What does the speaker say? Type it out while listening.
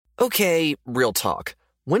Okay, real talk.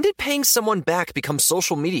 When did paying someone back become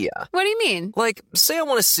social media? What do you mean? Like, say I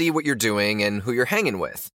want to see what you're doing and who you're hanging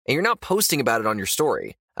with, and you're not posting about it on your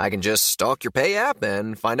story. I can just stalk your Pay app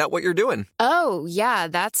and find out what you're doing. Oh, yeah,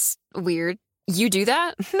 that's weird. You do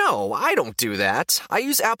that? No, I don't do that. I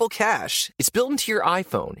use Apple Cash. It's built into your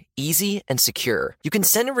iPhone, easy and secure. You can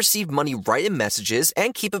send and receive money right in Messages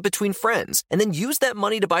and keep it between friends, and then use that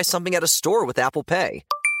money to buy something at a store with Apple Pay.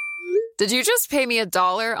 Did you just pay me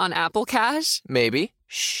 $1 on Apple Cash? Maybe.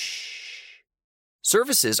 Shh.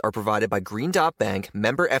 Services are provided by Green Dot Bank,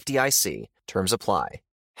 member FDIC. Terms apply.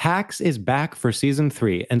 Hacks is back for season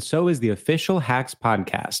 3, and so is the official Hacks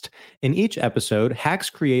podcast. In each episode, Hacks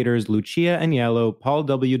creators Lucia Aniello, Paul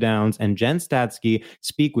W. Downs, and Jen Statsky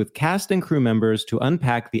speak with cast and crew members to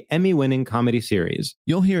unpack the Emmy-winning comedy series.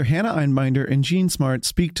 You'll hear Hannah Einbinder and Jean Smart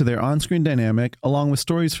speak to their on-screen dynamic, along with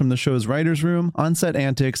stories from the show's writer's room, on-set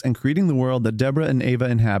antics, and creating the world that Deborah and Ava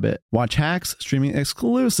inhabit. Watch Hacks, streaming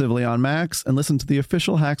exclusively on Max, and listen to the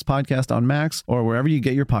official Hacks podcast on Max or wherever you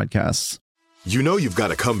get your podcasts. You know you've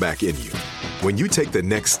got a comeback in you. When you take the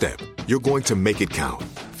next step, you're going to make it count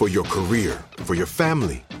for your career, for your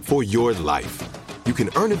family, for your life. You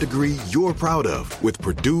can earn a degree you're proud of with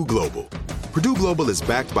Purdue Global. Purdue Global is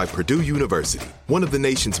backed by Purdue University, one of the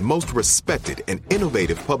nation's most respected and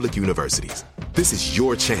innovative public universities. This is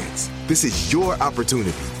your chance. This is your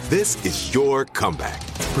opportunity. This is your comeback.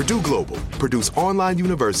 Purdue Global, Purdue's online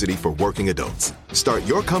university for working adults. Start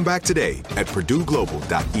your comeback today at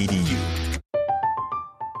purdueglobal.edu.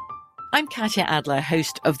 I'm Katya Adler,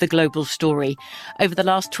 host of The Global Story. Over the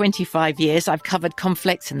last 25 years, I've covered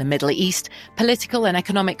conflicts in the Middle East, political and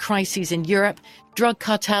economic crises in Europe, drug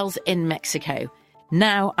cartels in Mexico.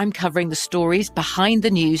 Now I'm covering the stories behind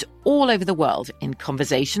the news all over the world in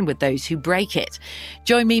conversation with those who break it.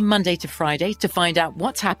 Join me Monday to Friday to find out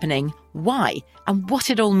what's happening, why, and what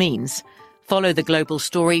it all means. Follow The Global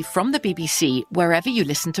Story from the BBC wherever you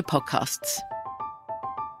listen to podcasts.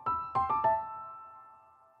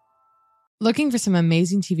 Looking for some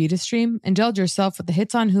amazing TV to stream? Indulge yourself with the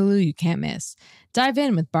hits on Hulu you can't miss. Dive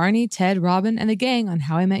in with Barney, Ted, Robin, and the gang on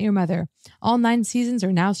How I Met Your Mother. All 9 seasons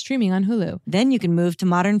are now streaming on Hulu. Then you can move to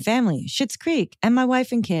Modern Family, Schitt's Creek, and My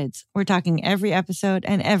Wife and Kids. We're talking every episode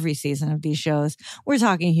and every season of these shows. We're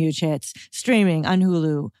talking huge hits, streaming on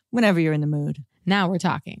Hulu, whenever you're in the mood. Now we're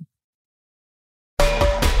talking.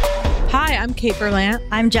 Hi, I'm Kate Berlant.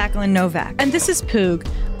 I'm Jacqueline Novak. And this is Poog,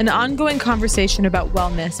 an ongoing conversation about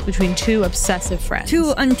wellness between 2 obsessive friends.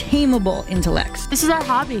 2 untamable intellects. This is our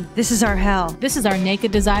hobby. This is our hell. This is our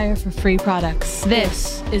naked desire for free products.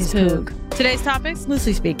 This is Poog. Today's topics?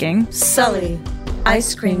 Loosely speaking, Sully,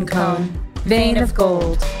 ice cream cone, vein of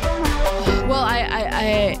gold. Well,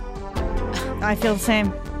 I feel the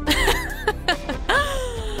same.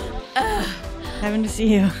 Having to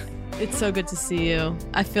see you. It's so good to see you.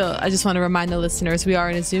 I just want to remind the listeners, we are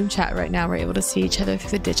in a Zoom chat right now. We're able to see each other through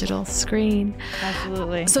the digital screen.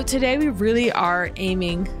 Absolutely. So today we really are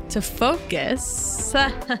aiming to focus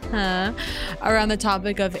around the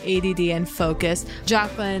topic of ADD and focus.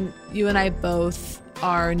 Jacqueline, you and I both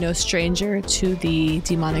are no stranger to the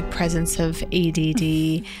demonic presence of ADD,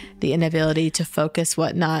 the inability to focus,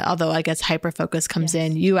 whatnot. Although I guess hyperfocus comes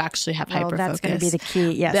in. You actually have hyperfocus. That's going to be the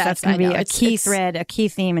key. Yes, that's going to be a key thread, a key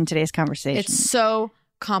theme in today's conversation. It's so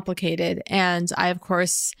complicated. And I'm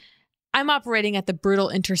operating at the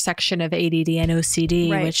brutal intersection of ADD and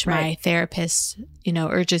OCD, which my therapist,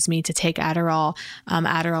 urges me to take Adderall.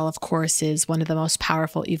 Adderall, of course, is one of the most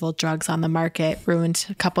powerful evil drugs on the market. Ruined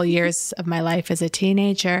a couple years of my life as a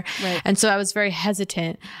teenager. Right. And so I was very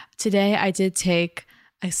hesitant. Today I did take,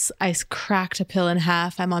 I cracked a pill in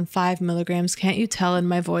half. I'm on 5 milligrams. Can't you tell in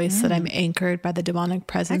my voice that I'm anchored by the demonic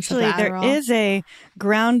presence of Adderall? There is a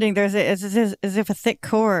grounding. There's as if a thick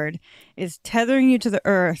cord is tethering you to the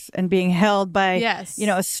earth and being held by,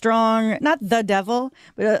 a strong, not the devil,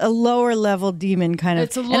 but a lower level demon kind of.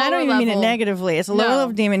 It's a lower and I don't even mean it level. negatively. It's a lower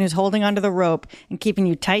level demon who's holding onto the rope and keeping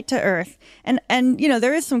you tight to earth. And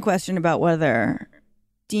there is some question about whether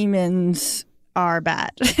demons are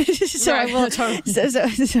bad. So as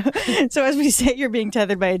we say, you're being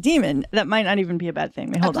tethered by a demon. That might not even be a bad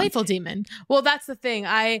thing. A playful demon. Well, that's the thing.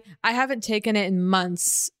 I haven't taken it in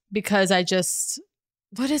months because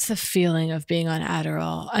what is the feeling of being on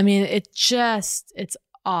Adderall? I mean, it's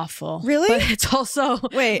awful. Really? But it's also,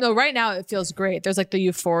 no, right now it feels great. There's like the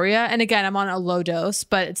euphoria. And again, I'm on a low dose,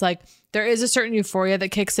 but it's like there is a certain euphoria that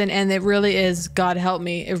kicks in, and it really is, God help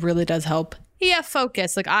me, it really does help. Yeah,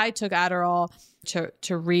 focus. Like I took Adderall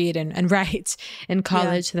to read and write in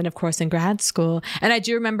college, and then of course in grad school. And I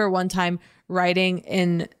do remember one time writing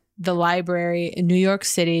in the library in New York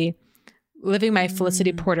City, living my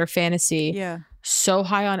Felicity Porter fantasy. Yeah. So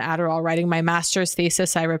high on Adderall, writing my master's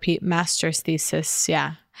thesis. I repeat, master's thesis.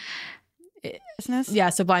 Yeah. Yeah,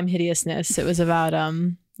 Sublime Hideousness. It was about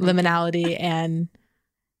liminality and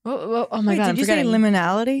oh my God, did you say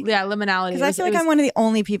liminality? Yeah, liminality. Because I feel like I'm one of the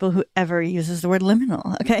only people who ever uses the word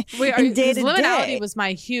liminal. Okay, liminality was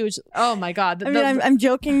my huge. Oh my God. I'm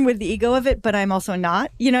joking with the ego of it, but I'm also not.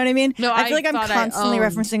 You know what I mean? No, I feel like I'm constantly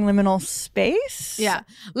referencing liminal space. Yeah,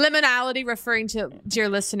 liminality, referring to, dear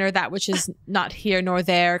listener, that which is not here nor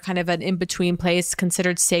there, kind of an in between place,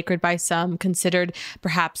 considered sacred by some, considered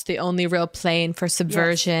perhaps the only real plane for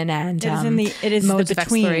subversion and modes of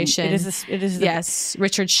exploration. It is. Yes,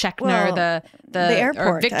 Richard Schechner, the airport,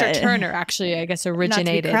 or Victor Turner, actually, I guess,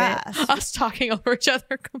 originated it. Us talking over each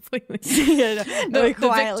other completely.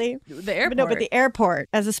 Quietly. The airport. But the airport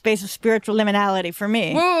as a space of spiritual liminality for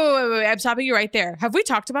me. Wait. I'm stopping you right there. Have we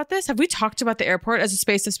talked about this? Have we talked about the airport as a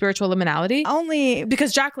space of spiritual liminality? Only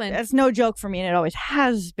because Jacqueline. That's no joke for me, and it always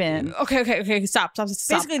has been. Okay. Stop.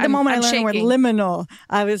 Basically, the moment I learned the word liminal,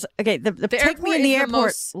 I was, okay, the take me in the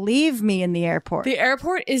airport, leave me in the airport. The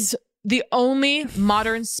airport is the only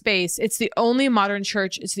modern space. It's the only modern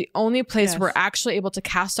church. It's the only place where we're actually able to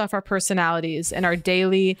cast off our personalities and our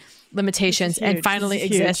daily limitations and finally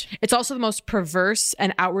exist. It's also the most perverse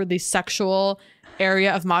and outwardly sexual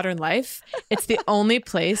area of modern life. It's the only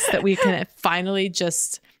place that we can finally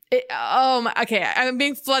just... okay, I'm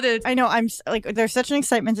being flooded. I know. I'm like, there's such an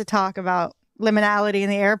excitement to talk about liminality in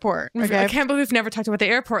the airport. Okay? I can't believe we've never talked about the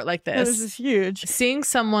airport like this. This is huge. Seeing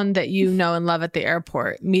someone that you know and love at the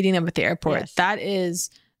airport, meeting them at the airport, that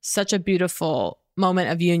is such a beautiful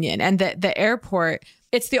moment of union. And the airport,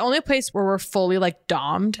 it's the only place where we're fully like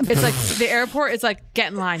domed. It's like the airport is like,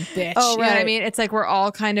 get in line, bitch. Oh, right. You know what I mean? It's like we're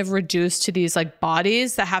all kind of reduced to these like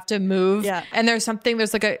bodies that have to move. Yeah. And there's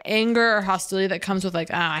like an anger or hostility that comes with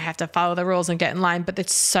like, I have to follow the rules and get in line. But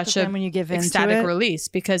it's such a when you give ecstatic release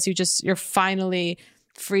because you're finally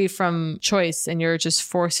free from choice and you're just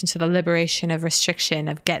forced into the liberation of restriction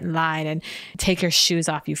of get in line and take your shoes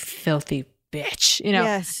off, you filthy bitch. You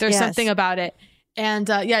know, there's something about it. And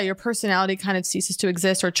your personality kind of ceases to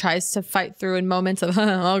exist or tries to fight through in moments of,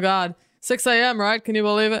 oh God, 6 a.m., right? Can you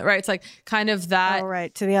believe it? Right. It's like kind of that. Oh,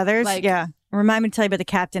 right. To the others? Like, yeah. Remind me to tell you about the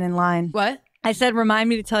captain in line. What? I said, remind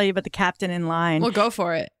me to tell you about the captain in line. Well, go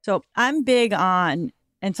for it. So I'm big on,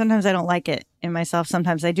 and sometimes I don't like it in myself.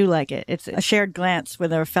 Sometimes I do like it. It's a shared glance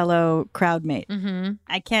with a fellow crowd mate. Mm-hmm.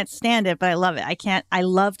 I can't stand it, but I love it. I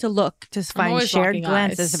love to look to find shared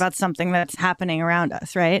glances about something that's happening around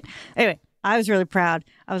us, right? Anyway. I was really proud.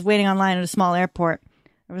 I was waiting online at a small airport.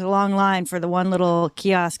 There was a long line for the one little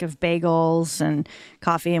kiosk of bagels and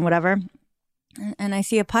coffee and whatever. And I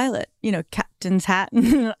see a pilot, captain's hat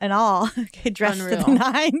and all, okay, dressed to the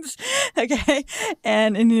nines, okay,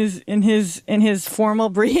 and in his formal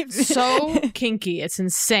briefs. So kinky, it's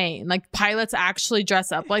insane. Like pilots actually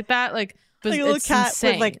dress up like that, like a little cat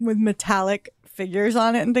insane. with metallic figures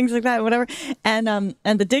on it and things like that, whatever. And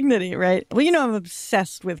the dignity, right? Well, I'm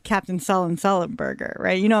obsessed with Captain Sullenberger,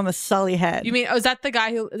 right? I'm a Sully head. You mean, is that the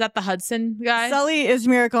guy is that the Hudson guy? Sully is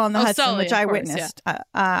Miracle on the Hudson, Sully, which I witnessed. Yeah.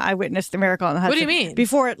 I witnessed the Miracle on the Hudson. What do you mean?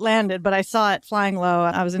 Before it landed, but I saw it flying low.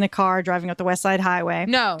 I was in a car driving up the West Side Highway.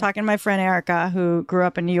 No. Talking to my friend Erica, who grew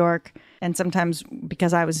up in New York. And sometimes,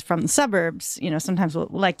 because I was from the suburbs, sometimes will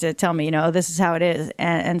like to tell me, this is how it is.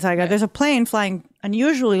 And so I go, there's a plane flying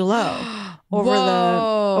unusually low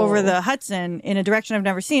over the Hudson in a direction I've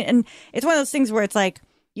never seen. And it's one of those things where it's like,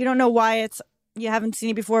 you don't know why you haven't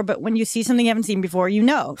seen it before, but when you see something you haven't seen before,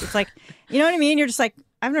 it's like, you know what I mean? You're just like,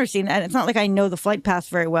 I've never seen that. It's not like I know the flight paths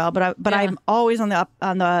very well, but I'm always on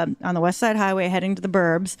the West Side Highway heading to the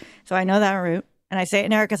burbs, so I know that route. And I say it,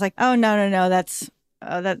 and Erica's like, "Oh no, that's."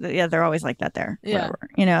 They're always like that there. Yeah.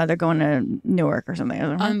 Whatever. They're going to Newark or something.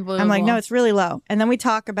 Unbelievable. I'm like, no, it's really low. And then we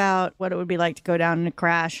talk about what it would be like to go down in a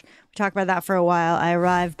crash. We talk about that for a while. I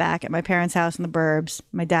arrive back at my parents' house in the burbs.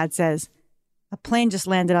 My dad says, a plane just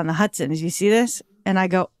landed on the Hudson. Did you see this? And I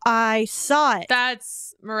go, I saw it.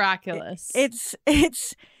 That's miraculous. It's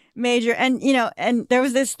major. And, and there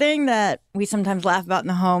was this thing that we sometimes laugh about in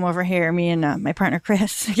the home over here, me and my partner,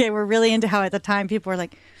 Chris. Okay, we're really into how at the time people were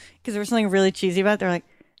like, because there was something really cheesy about it. They're like,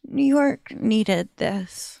 New York needed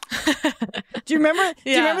this. Do you remember? Yeah.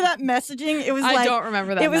 Do you remember that messaging? It was I don't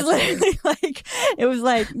remember that. It was literally like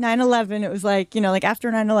 9/11. It was like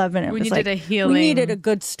after 9/11. It was needed a healing. We needed a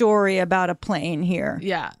good story about a plane here.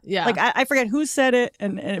 Yeah. Like I forget who said it,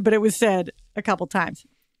 but it was said a couple times.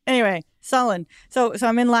 Anyway, Sullen. So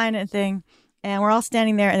I'm in line and thing. And we're all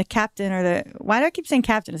standing there, and the captain why do I keep saying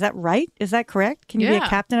captain? Is that right? Is that correct? Can you be a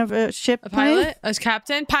captain of a ship? A pilot? As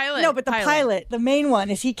captain? Pilot. No, but the pilot, the main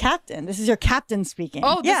one, is he captain? This is your captain speaking.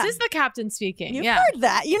 Oh, this is the captain speaking. You've heard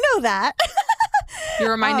that. You know that.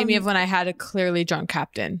 You're reminding me of when I had a clearly drunk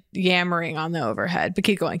captain yammering on the overhead. But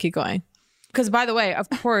keep going. Because by the way, of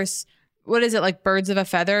course, what is it, like birds of a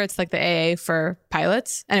feather? It's like the AA for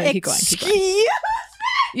pilots. Anyway, keep going.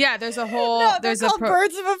 Yeah, there's a whole. No, they're called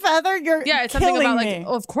birds of a feather. It's something about like,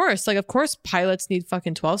 of course, pilots need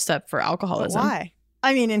fucking 12-step for alcoholism. But why?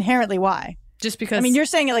 I mean, inherently, why? Just because. I mean, you're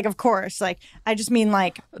saying it like, of course. Like, I just mean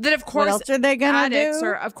like that. Of course, what else are they gonna do?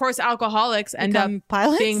 Or of course, alcoholics end up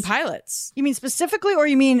being pilots. You mean specifically, or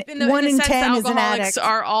you mean 1 in 10 is an addict?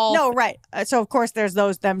 Are all no, right? So of course, there's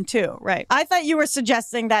them too, right? I thought you were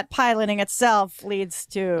suggesting that piloting itself leads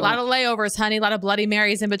to a lot of layovers, honey. A lot of Bloody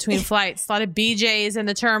Marys in between flights. A lot of BJs in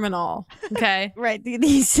the terminal. Okay, right.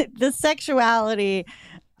 The sexuality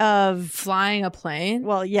of flying a plane.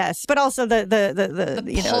 Well, yes, but also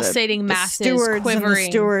the pulsating masses, stewards quivering. And the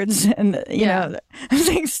stewards, and you know, I'm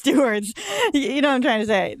saying stewards. You know what I'm trying to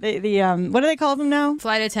say? The what do they call them now?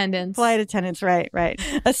 Flight attendants. Flight attendants, right.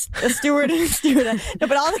 A steward and a stewardess. No,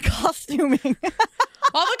 but all the costuming.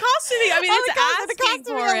 All the costuming. I mean, it's asking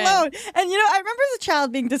for it. Alone. And I remember as a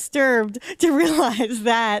child being disturbed to realize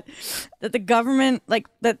that the government, like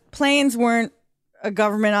that planes weren't a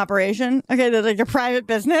government operation, okay, they're like a private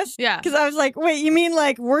business. Yeah, because I was like, wait, you mean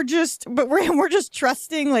like we're just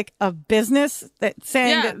trusting like a business that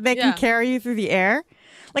saying that they can carry you through the air?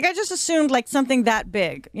 Like I just assumed like something that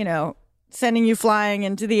big, sending you flying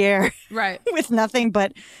into the air, right, with nothing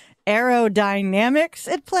but aerodynamics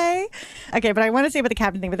at play. Okay, but I want to say about the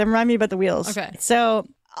captain thing, but then remind me about the wheels. Okay, so.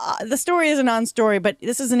 The story is a non-story, but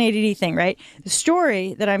this is an ADD thing, right? The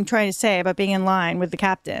story that I'm trying to say about being in line with the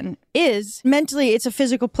captain is mentally, it's a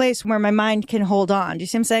physical place where my mind can hold on. Do you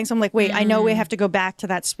see what I'm saying? So I'm like, wait, I know we have to go back to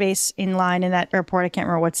that space in line in that airport. I can't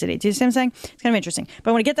remember what city. Do you see what I'm saying? It's kind of interesting.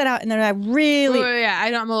 But I want to get that out, and then I really...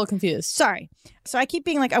 I'm a little confused. Sorry. So I keep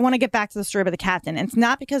being like, I want to get back to the story about the captain. And it's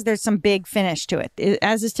not because there's some big finish to it.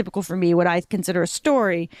 As is typical for me, what I consider a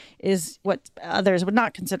story is what others would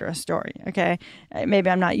not consider a story. Okay. Maybe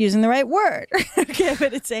I'm not using the right word. Okay.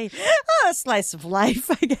 But it's a slice of life,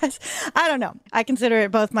 I guess. I don't know. I consider it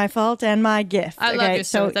both my fault and my gift. I love your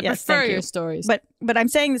stories. I prefer your stories. But I'm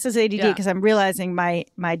saying this is ADD because I'm realizing my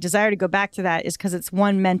desire to go back to that is because it's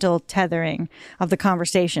one mental tethering of the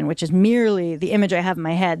conversation, which is merely the image I have in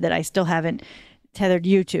my head that I still haven't tethered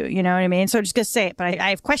you to, you know what I mean? So I'm just going to say it, but I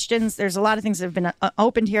have questions. There's a lot of things that have been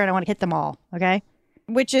opened here and I want to hit them all, okay?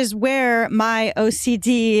 Which is where my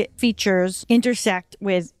OCD features intersect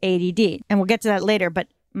with ADD. And we'll get to that later, but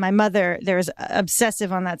my mother, there's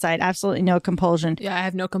obsessive on that side, absolutely no compulsion. Yeah, I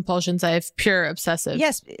have no compulsions. I have pure obsessive.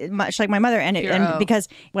 Yes, much like my mother. And because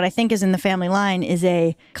what I think is in the family line is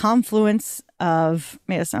a confluence of,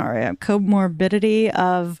 maybe that's not right, comorbidity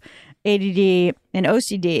of ADD and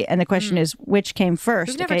OCD, and the question is which came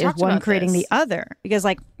first? Okay, is one creating the other? Because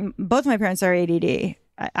like both my parents are ADD,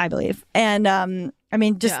 I believe, and I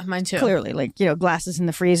mean just mine too. Clearly, like glasses in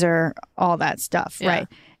the freezer, all that stuff, right?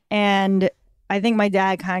 And I think my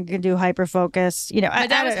dad kind of could do hyperfocus. My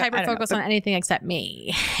dad was hyperfocused on anything except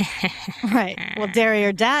me. Right. Well, dairy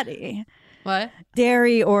or daddy. What?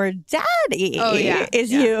 Dairy or daddy? Oh yeah,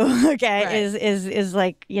 is you okay? Right. Is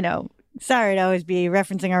like Sorry to always be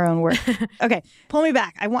referencing our own work. Okay, pull me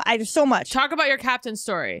back. There's so much. Talk about your captain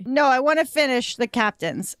story. No, I want to finish the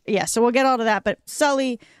captains. Yeah, so we'll get all to that. But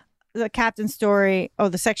Sully, the captain story. Oh,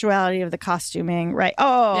 the sexuality of the costuming. Right.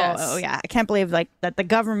 Oh, yes. Oh yeah. I can't believe that the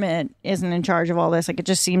government isn't in charge of all this. Like it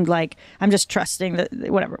just seemed like I'm just trusting that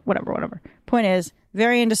whatever. Point is,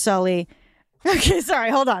 very into Sully. Okay,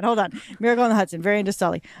 sorry. Hold on. Miracle on the Hudson. Very into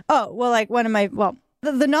Sully. Oh, well, like one of my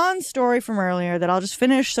The non-story from earlier that I'll just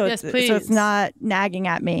finish so it's not nagging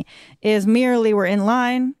at me is merely we're in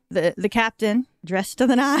line. The captain, dressed to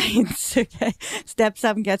the nines, okay, steps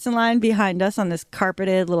up and gets in line behind us on this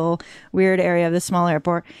carpeted little weird area of this small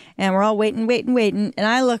airport. And we're all waiting. And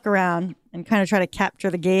I look around and kind of try to capture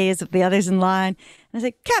the gaze of the others in line. And I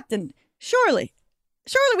say, Captain, surely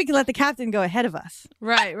we can let the captain go ahead of us.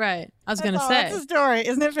 Right. I was going to say. That's the story.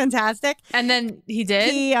 Isn't it fantastic? And then he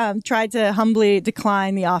did? He tried to humbly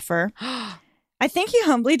decline the offer. I think he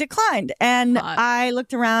humbly declined. And I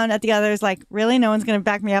looked around at the others like, really? No one's going to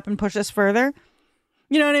back me up and push us further?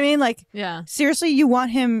 You know what I mean? Like, seriously, you want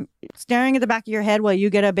him staring at the back of your head while you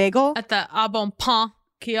get a bagel? At the Au Bon Pain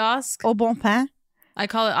kiosk? Au Bon Pain? I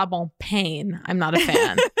call it Au Bon Pain. I'm not a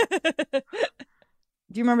fan.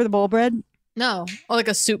 Do you remember the bowl bread? No. Oh, like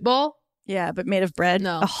a soup bowl? Yeah, but made of bread.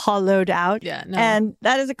 No. Hollowed out. Yeah, no. And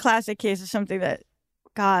that is a classic case of something that,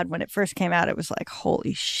 God, when it first came out, it was like,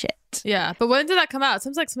 holy shit. Yeah, but when did that come out? It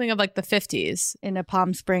seems like something of like the 50s. In a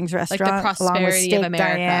Palm Springs restaurant. Like the prosperity of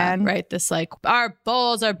America, Diane. right? This like, our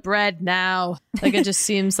bowls are bread now. Like it just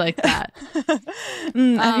seems like that.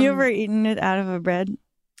 Have you ever eaten it out of a bread?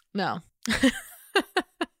 No.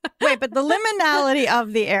 Wait, but the liminality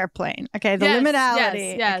of the airplane. Okay, the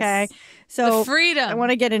liminality. Yes. Okay, so the freedom. I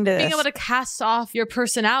want to get into this. Being able to cast off your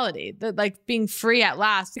personality, like being free at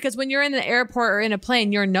last. Because when you're in the airport or in a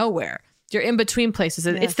plane, you're nowhere. You're in between places.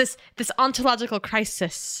 It's this ontological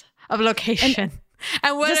crisis of location.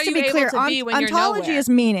 And what are you able to be when you're nowhere? Ontology is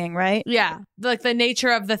meaning, right? Yeah, like the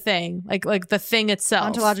nature of the thing, like the thing itself.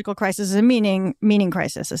 Ontological crisis is a meaning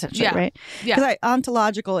crisis, essentially, right? Yeah. Because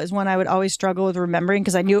ontological is one I would always struggle with remembering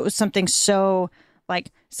because I knew it was something so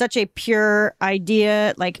like such a pure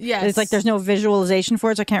idea. Like it's like there's no visualization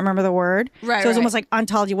for it, so I can't remember the word. Right. So it's almost like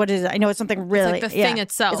ontology. What is it? I know it's something really it's like the thing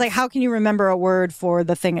itself. It's like how can you remember a word for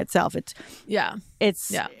the thing itself? It's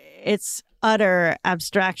utter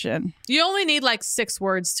abstraction. You only need like 6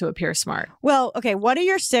 words to appear smart. Well, okay. What are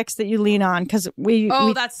your 6 that you lean on? Because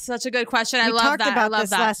that's such a good question. I love that. We talked about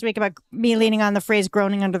this last week about me leaning on the phrase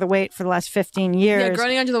 "groaning under the weight" for the last 15 years. Yeah,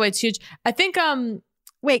 groaning under the weight's huge. I think.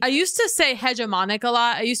 I used to say hegemonic a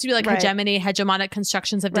lot. I used to be like hegemony, hegemonic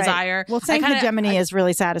constructions of desire. Well, saying hegemony is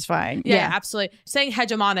really satisfying. Yeah, absolutely. Saying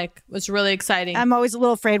hegemonic was really exciting. I'm always a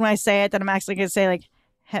little afraid when I say it that I'm actually going to say like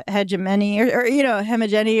hegemony or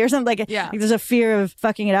hemogeny or something like there's a fear of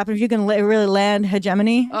fucking it up. If you can really land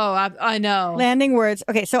hegemony. Oh, I know. Landing words.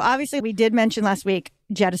 Okay, so obviously we did mention last week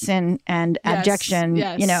jettison and abjection.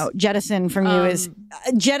 Yes. You know, jettison from you is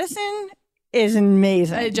jettison is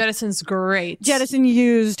amazing. Jettison's great. Jettison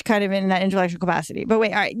used kind of in that intellectual capacity. But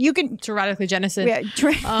wait, all right, you can to radically jettison. Yeah,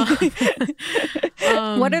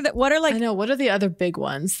 what are the other big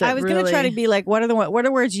ones? That I was going to try to be like, what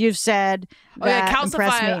are words you've said that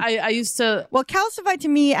impressed me? I used to. Well, calcify to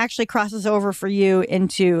me actually crosses over for you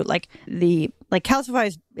into like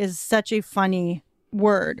calcify is such a funny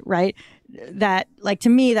word, right? That like to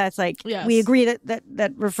me that's like we agree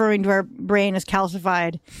that referring to our brain as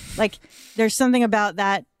calcified, like there's something about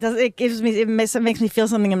that it makes me feel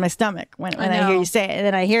something in my stomach when I hear you say it, and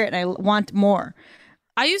then I hear it and I want more.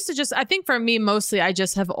 I used to I think for me mostly I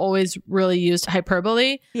just have always really used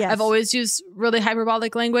hyperbole. Yes. I've always used really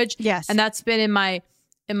hyperbolic language. Yes. And that's been in my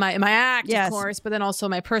act, of course, but then also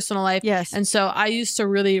my personal life. Yes. And so I used to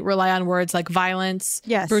really rely on words like violence,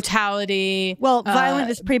 brutality. Well, violent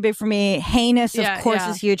is pretty big for me. Heinous, of course,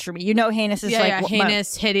 is huge for me. You know, heinous is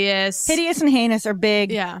heinous, hideous. Hideous and heinous are big.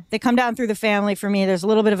 Yeah. They come down through the family for me. There's a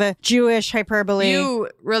little bit of a Jewish hyperbole. You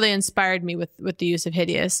really inspired me with the use of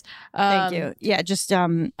hideous. Thank you. Yeah, just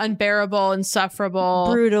unbearable, insufferable,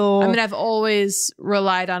 brutal. I mean, I've always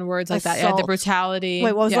relied on words like that. Yeah, the brutality.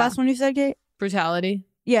 Wait, what was the last one you said, Kate? Brutality.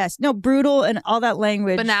 Yes. No, brutal and all that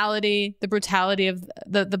language. Banality, the brutality of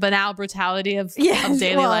the banal brutality of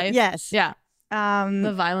daily life. Yes. Yeah.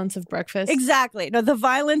 The violence of breakfast. Exactly. No, the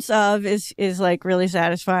violence of is like really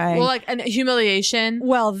satisfying. Well, like and humiliation.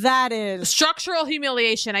 Well, that is structural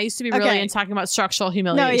humiliation. I used to be really into talking about structural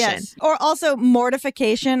humiliation. No, yes. Or also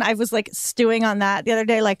mortification. I was like stewing on that the other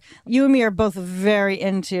day. Like you and me are both very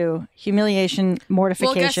into humiliation,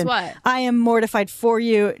 mortification. Well, guess what? I am mortified for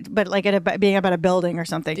you, but like being about a building or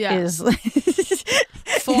something is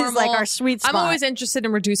formal. Is like our sweet spot. I'm always interested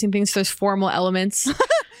in reducing things to those formal elements.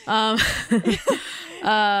 Yes.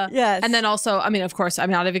 And then also, I mean, of course, I'm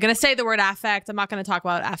not even going to say the word affect. I'm not going to talk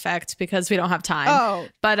about affect because we don't have time. Oh.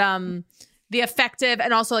 But the affective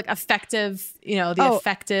and also like effective,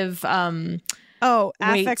 effective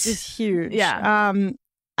affect is huge. Yeah.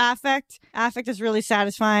 Affect is really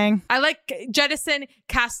satisfying. I like jettison,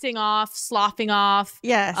 casting off, sloughing off.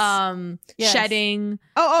 Yes. Shedding.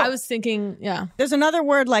 I was thinking, there's another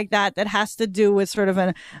word like that has to do with sort of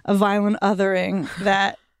a violent othering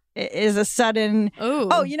that is a sudden. Ooh.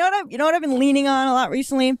 Oh, you know what I've been leaning on a lot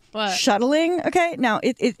recently? What? Shuttling. Okay, now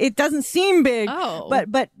it doesn't seem big. Oh.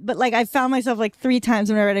 But like I found myself like 3 times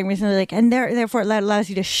when I read it recently, like, and therefore it allows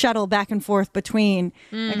you to shuttle back and forth between.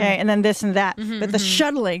 Okay, and then this and that. But the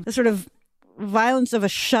shuttling, the sort of violence of a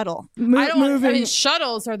shuttle.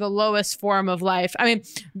 Shuttles are the lowest form of life. I mean,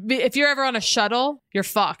 if you're ever on a shuttle, you're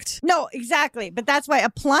fucked. No, exactly. But that's why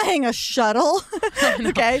applying a shuttle,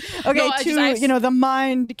 okay, no, the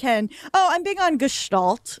mind can. Oh, I'm big on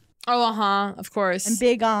Gestalt. Oh, of course. I'm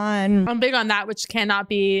big on that which cannot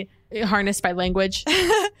be harnessed by language.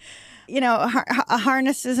 a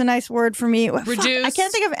harness is a nice word for me. Reduce. I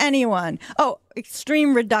can't think of anyone. Oh,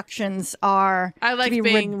 extreme reductions are. I like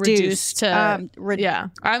being reduced to. Yeah,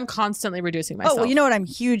 I'm constantly reducing myself. Oh, well, you know what? I'm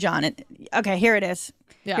huge on it. Okay, here it is.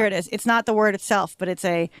 Yeah. Here it is. It's not the word itself, but it's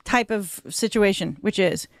a type of situation, which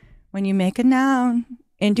is when you make a noun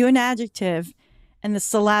into an adjective and the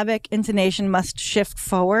syllabic intonation must shift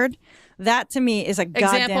forward. That to me is a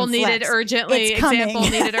goddamn example needed flex. urgently. It's coming. Example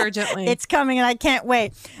needed urgently. It's coming, and I can't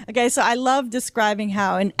wait. Okay, so I love describing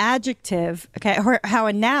how an adjective, or how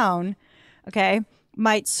a noun,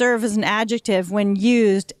 might serve as an adjective when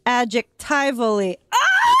used adjectivally.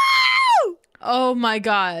 Oh my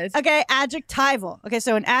God. Okay, adjectival. Okay,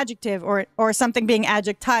 so an adjective or something being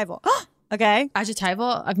adjectival. Okay.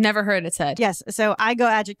 Adjectival? I've never heard it said. Yes, so I go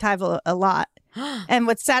adjectival a lot. And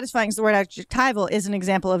what's satisfying is the word adjectival is an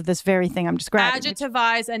example of this very thing I'm describing.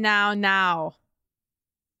 Adjectivize a noun now.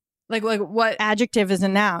 Like what? Adjective is a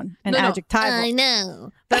noun. An adjectival. I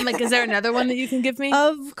know. But I'm like, is there another one that you can give me?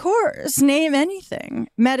 Of course. Name anything.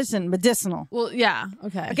 Medicine, medicinal. Well, yeah.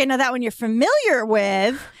 Okay. Okay, now that one you're familiar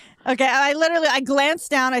with. Okay, I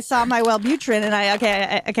glanced down, I saw my Wellbutrin, and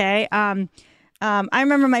I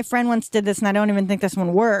remember my friend once did this, and I don't even think this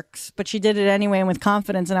one works, but she did it anyway and with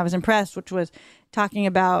confidence, and I was impressed, which was talking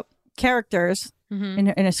about characters in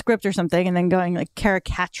a script or something, and then going like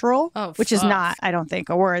caricatural, which is not, I don't think,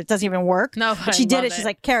 a word. It doesn't even work. No, but she did it. She's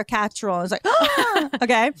like caricatural. I was like,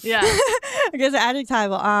 okay. Yeah. Okay, so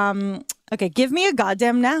adjectival. Okay, give me a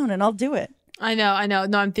goddamn noun, and I'll do it. I know.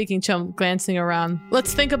 No, I'm thinking too. I'm glancing around.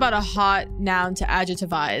 Let's think about a hot noun to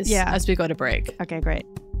adjectivize as we go to break. Okay, great.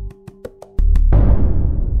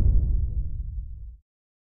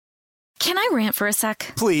 Can I rant for a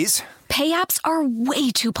sec? Please. Pay apps are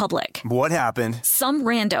way too public. What happened? Some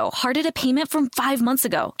rando hearted a payment from 5 months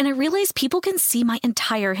ago, and I realized people can see my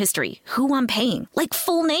entire history, who I'm paying, like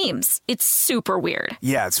full names. It's super weird.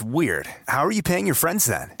 Yeah, it's weird. How are you paying your friends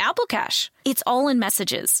then? Apple Cash. It's all in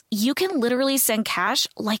messages. You can literally send cash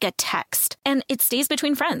like a text, and it stays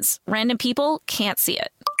between friends. Random people can't see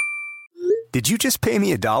it. Did you just pay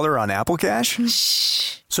me $1 on Apple Cash?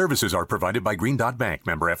 Shh. Services are provided by Green Dot Bank.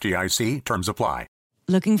 Member FDIC. Terms apply.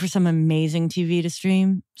 Looking for some amazing TV to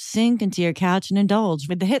stream? Sink into your couch and indulge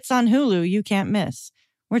with the hits on Hulu you can't miss.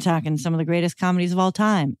 We're talking some of the greatest comedies of all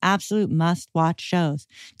time, absolute must-watch shows.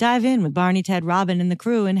 Dive in with Barney, Ted, Robin, and the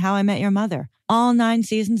crew in How I Met Your Mother. All 9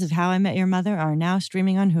 seasons of How I Met Your Mother are now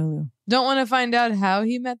streaming on Hulu. Don't want to find out how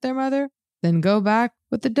he met their mother? Then go back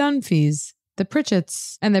with the Dunphys, the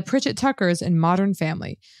Pritchetts, and the Pritchett Tuckers in Modern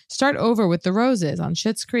Family. Start over with the Roses on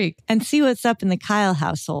Schitt's Creek. And see what's up in the Kyle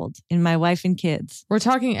household in My Wife and Kids. We're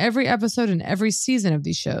talking every episode and every season of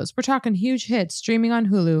these shows. We're talking huge hits streaming on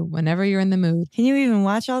Hulu whenever you're in the mood. Can you even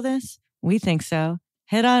watch all this? We think so.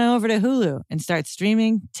 Head on over to Hulu and start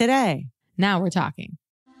streaming today. Now we're talking.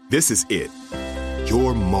 This is it.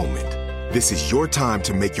 Your moment. This is your time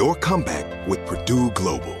to make your comeback with Purdue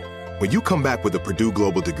Global. When you come back with a Purdue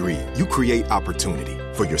Global degree, you create opportunity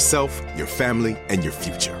for yourself, your family, and your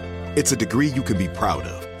future. It's a degree you can be proud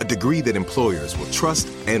of, a degree that employers will trust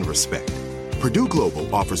and respect. Purdue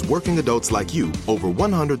Global offers working adults like you over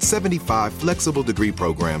 175 flexible degree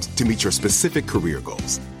programs to meet your specific career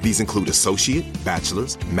goals. These include associate,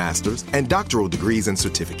 bachelor's, master's, and doctoral degrees and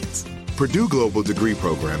certificates. Purdue Global degree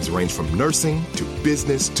programs range from nursing to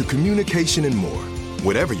business to communication and more.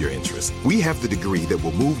 Whatever your interest, we have the degree that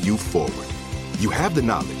will move you forward. You have the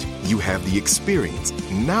knowledge, you have the experience.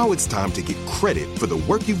 Now it's time to get credit for the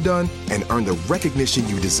work you've done and earn the recognition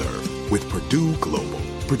you deserve with Purdue Global,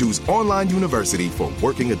 Purdue's online university for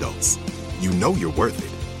working adults. You know you're worth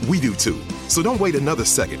it. We do too. So don't wait another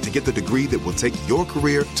second to get the degree that will take your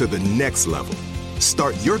career to the next level.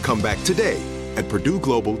 Start your comeback today at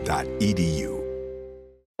purdueglobal.edu.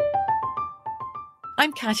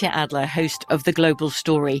 I'm Katya Adler, host of The Global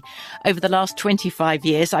Story. Over the last 25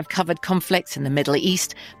 years, I've covered conflicts in the Middle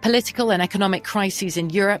East, political and economic crises in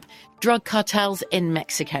Europe, drug cartels in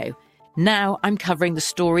Mexico. Now I'm covering the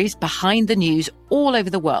stories behind the news all over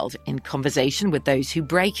the world in conversation with those who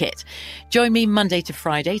break it. Join me Monday to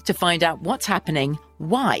Friday to find out what's happening,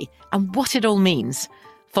 why, and what it all means.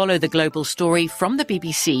 Follow The Global Story from the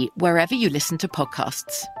BBC wherever you listen to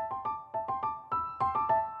podcasts.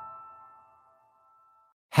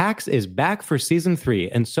 Hacks is back for season 3,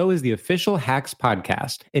 and so is the official Hacks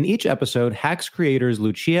podcast. In each episode, Hacks creators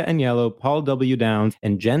Lucia Aniello, Paul W. Downs,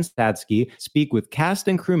 and Jen Statsky speak with cast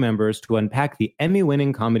and crew members to unpack the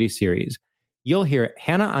Emmy-winning comedy series. You'll hear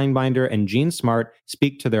Hannah Einbinder and Jean Smart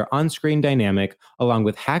speak to their on-screen dynamic, along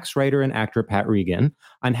with Hacks writer and actor Pat Regan,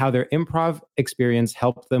 on how their improv experience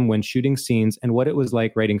helped them when shooting scenes and what it was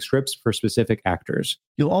like writing scripts for specific actors.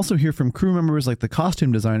 You'll also hear from crew members like the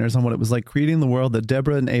costume designers on what it was like creating the world that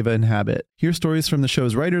Deborah and Ava inhabit. Hear stories from the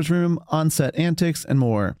show's writer's room, on-set antics, and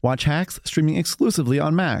more. Watch Hacks streaming exclusively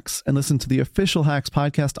on Max, and listen to the official Hacks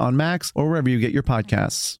podcast on Max or wherever you get your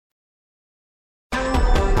podcasts.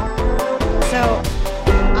 So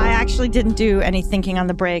I actually didn't do any thinking on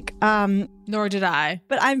the break. Nor did I.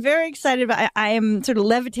 But I'm very excited. I am sort of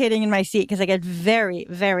levitating in my seat because I get very,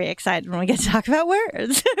 very excited when we get to talk about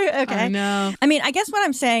words. Okay. I know. I mean, I guess what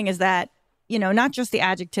I'm saying is that, you know, not just the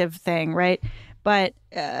adjective thing, right? But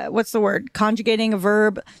what's the word? Conjugating a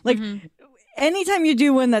verb. Like, anytime you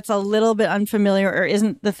do one that's a little bit unfamiliar or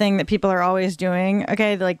isn't the thing that people are always doing,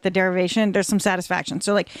 okay, like the derivation, there's some satisfaction.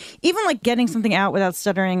 So, like, even like getting something out without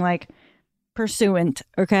stuttering, like, pursuant,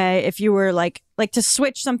 okay, if you were like to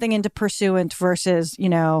switch something into pursuant versus, you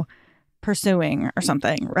know, pursuing or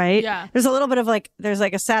something, right? Yeah, there's a little bit of like, there's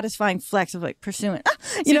like a satisfying flex of like pursuant.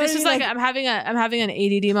 You know, this is like I'm having an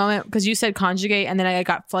ADD moment because you said conjugate, and then I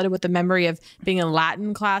got flooded with the memory of being in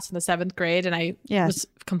Latin class in the 7th grade, and I was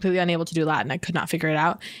completely unable to do Latin. I could not figure it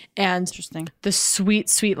out. And interesting, the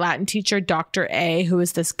sweet Latin teacher, Dr. A, who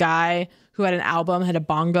was this guy who had an album, had a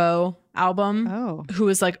bongo album, who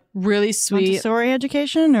was like really sweet. Montessori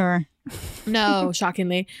education or? No,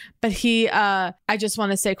 shockingly. But he, I just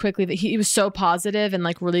want to say quickly that he was so positive and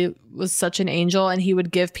like really was such an angel, and he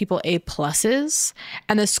would give people A+,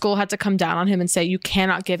 and the school had to come down on him and say, you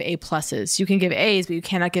cannot give A+. You can give A's, but you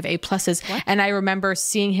cannot give A+. What? And I remember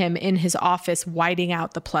seeing him in his office whiting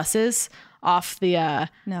out the pluses off the,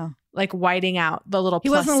 like whiting out the little plus.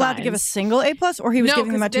 He wasn't allowed signs. to give a single A+, or he was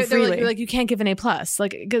giving them out too freely? Like you can't give an A+,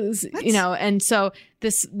 like, because, you know, and so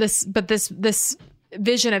this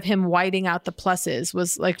vision of him whiting out the pluses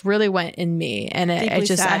was like really went in me, and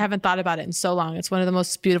I haven't thought about it in so long. It's one of the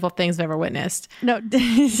most beautiful things I've ever witnessed. No,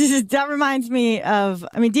 that reminds me of,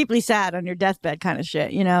 I mean, deeply sad on your deathbed kind of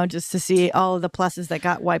shit, you know, just to see all of the pluses that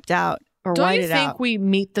got wiped out. Don't you think we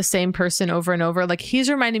meet the same person over and over? Like, he's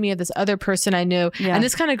reminding me of this other person I knew. Yeah. And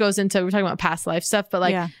this kind of goes into, we're talking about past life stuff, but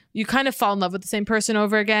like you kind of fall in love with the same person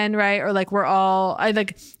over again, right? Or like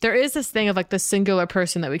there is this thing of like the singular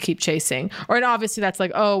person that we keep chasing. And obviously that's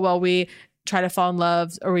like, oh, well, we try to fall in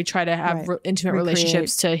love, or we try to have intimate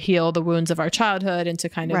relationships to heal the wounds of our childhood, and to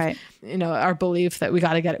kind of, you know, our belief that we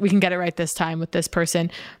can get it right this time with this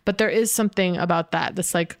person. But there is something about that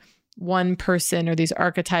that's like, one person, or these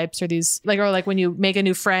archetypes, or these like when you make a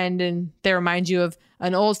new friend and they remind you of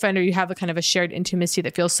an old friend, or you have a kind of a shared intimacy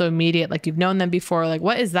that feels so immediate, like you've known them before. Like,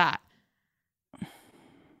 what is that?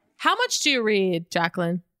 How much do you read,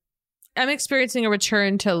 Jacqueline? I'm experiencing a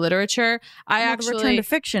return to literature. The return to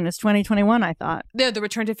fiction is 2021, I thought. The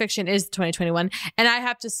return to fiction is 2021. And I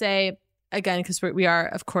have to say, again, because we are,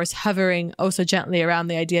 of course, hovering oh so gently around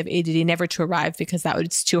the idea of ADD never to arrive, because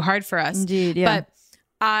it's too hard for us. Indeed, yeah. But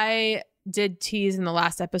I did tease in the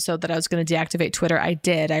last episode that I was going to deactivate Twitter. I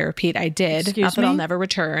did. I repeat, I did. Excuse me? That I'll never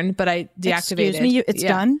return, but I deactivated. Excuse me? It's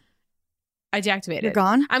done? I deactivated. You're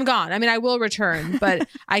gone? I'm gone. I mean, I will return, but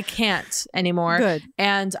I can't anymore. Good.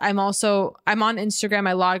 And I'm on Instagram.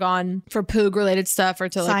 I log on for Poog related stuff, or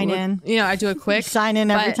to sign in. You know, I do a quick sign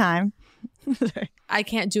in every time. I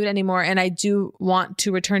can't do it anymore. And I do want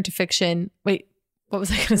to return to fiction. Wait. What was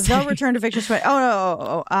I going to say? They'll return to fiction.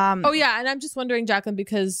 Oh, yeah. And I'm just wondering, Jacqueline,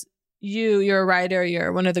 because you're a writer,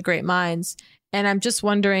 you're one of the great minds. And I'm just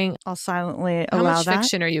wondering, I'll silently how allow much that.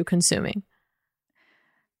 fiction are you consuming?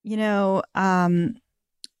 You know,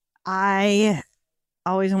 I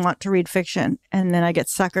always want to read fiction, and then I get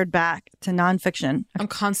suckered back to nonfiction. I'm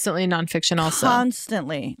constantly nonfiction also.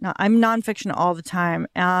 Constantly. No, I'm nonfiction all the time,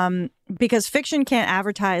 because fiction can't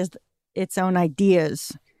advertise its own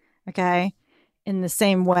ideas, okay? In the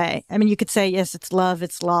same way. I mean, you could say, yes, it's love,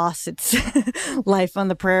 it's loss, it's life on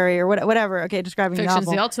the prairie, or whatever. Okay, describing a novel.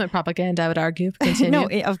 Fiction's the ultimate propaganda, I would argue. Continue. No,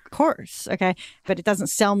 of course. Okay. But it doesn't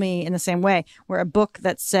sell me in the same way. Where a book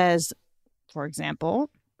that says, for example,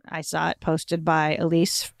 I saw it posted by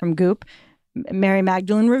Elise from Goop, Mary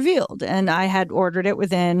Magdalene Revealed, and I had ordered it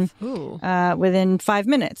within 5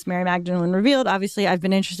 minutes. Mary Magdalene Revealed. Obviously, I've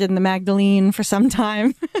been interested in the Magdalene for some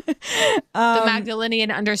time. The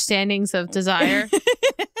Magdalenian understandings of desire.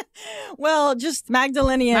 Well, just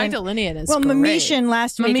Magdalenian. Magdalenian is well, great. Mametian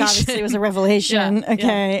last week obviously was a revelation. Yeah,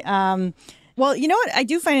 okay. Yeah. Well, you know what I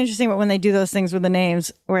do find interesting when they do those things with the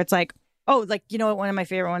names, where it's like, oh, like, you know what? One of my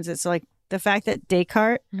favorite ones is like the fact that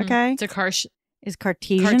Descartes, okay, Descartes is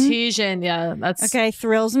Cartesian. Cartesian, yeah, that's okay.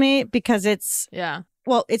 Thrills me because it's yeah.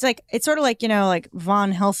 well, it's sort of like, like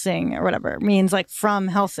Von Helsing or whatever means like from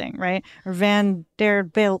Helsing, right? Or Van der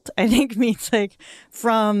Bilt, I think means like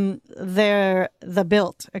from the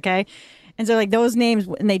built, okay? And so like those names,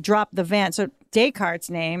 and they drop the Van. So Descartes'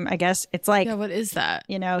 name, I guess, it's like... Yeah, what is that?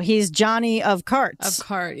 He's Johnny of Carts. Of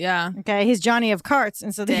Cart, yeah. Okay, he's Johnny of Carts.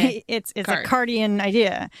 And so it's a Cartian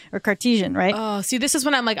idea, or Cartesian, right? Oh, see, this is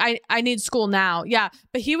when I'm like, I need school now. Yeah,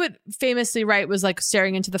 but he would famously write was like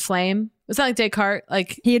staring into the flame. It's not like Descartes,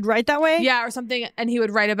 like... He'd write that way? Yeah, or something. And he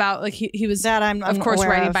would write about, like, he was, that I'm of course,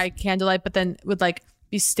 writing of. by candlelight, but then would like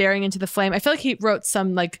be staring into the flame. I feel like he wrote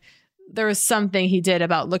some like... There was something he did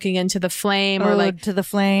about looking into the flame or like... to the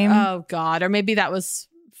flame. Oh, God. Or maybe that was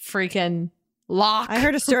freaking Locke. I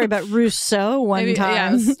heard a story about Rousseau one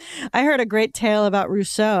time. Yeah, I heard a great tale about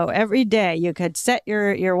Rousseau. Every day you could set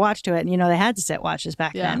your watch to it. And, they had to set watches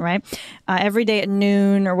back then, right? Every day at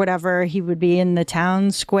noon or whatever, he would be in the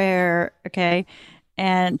town square, okay?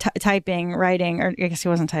 And typing, writing, or I guess he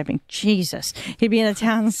wasn't typing. Jesus. He'd be in the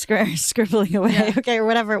town square scribbling away, okay, or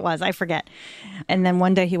whatever it was. I forget. And then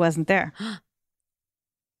one day he wasn't there.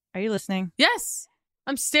 Are you listening? Yes.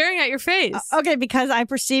 I'm staring at your face. Okay, because I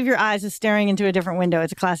perceive your eyes as staring into a different window.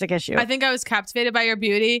 It's a classic issue. I think I was captivated by your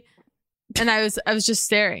beauty, and I was just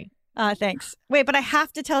staring. Thanks. Wait, but I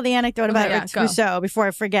have to tell the anecdote about Rousseau before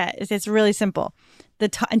I forget. It's really simple. The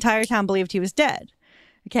entire town believed he was dead.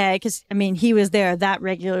 Okay, because, he was there that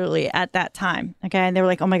regularly at that time. Okay, and they were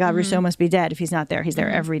like, oh my God, Rousseau must be dead if he's not there. He's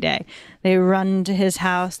there every day. They run to his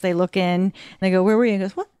house, they look in, and they go, where were you? He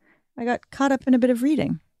goes, what? I got caught up in a bit of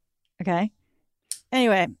reading. Okay.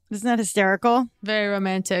 Anyway, isn't that hysterical? Very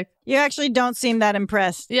romantic. You actually don't seem that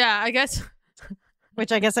impressed. Yeah, I guess.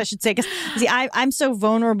 Which I guess I should say, because see, I'm so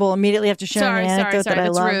vulnerable immediately after sharing an anecdote that I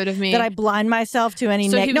love, rude of me. that I blind myself to any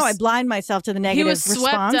negative. No, I blind myself to the negative response. He was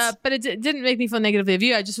swept up, but it didn't make me feel negatively of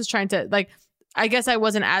you. I just was trying to I guess I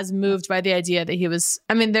wasn't as moved by the idea that he was.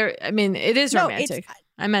 It is romantic.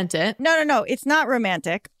 I meant it. No, it's not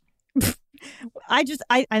romantic. I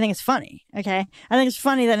think it's funny. Okay, I think it's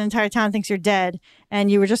funny that an entire town thinks you're dead and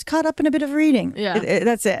you were just caught up in a bit of reading. Yeah,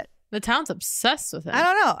 that's it. The town's obsessed with it. I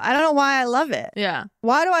don't know why I love it. Yeah.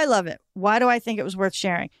 Why do I love it? Why do I think it was worth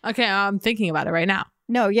sharing? Okay, I'm thinking about it right now.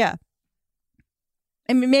 No, yeah.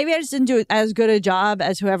 Maybe I just didn't do as good a job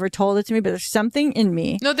as whoever told it to me, but there's something in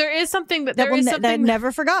me. No, there is something that never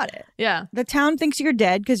forgot it. Yeah. The town thinks you're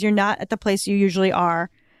dead because you're not at the place you usually are,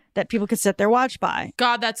 that people could set their watch by.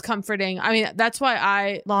 God, that's comforting. That's why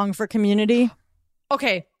I long for community.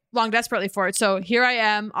 Okay. Long desperately for it. So here I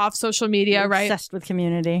am off social media, right? Obsessed with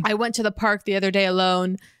community. I went to the park the other day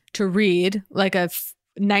alone to read like a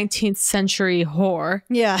 19th century whore.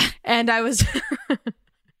 Yeah. And I was...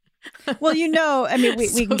 Well, we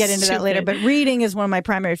can get into that later, but reading is one of my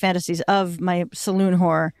primary fantasies of my saloon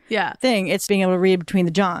whore thing. It's being able to read between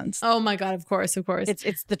the Johns. Oh my God, of course.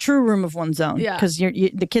 It's the true room of one's own. Yeah. Because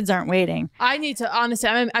the kids aren't waiting. I need to, honestly,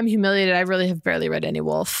 I'm humiliated. I really have barely read any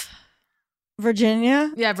Woolf.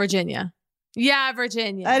 Virginia? Yeah, Virginia. Yeah,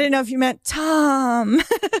 Virginia. I didn't know if you meant Tom.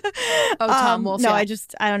 Tom Wolfe. No, I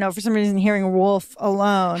don't know. For some reason, hearing Wolf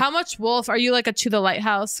alone. How much Wolf? Are you like a To the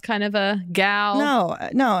Lighthouse kind of a gal?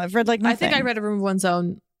 No, I've read like nothing. I think I read A Room of One's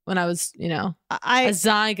Own when I was, a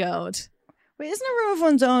zygote. Wait, isn't A Room of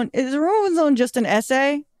One's Own? Is A Room of One's Own just an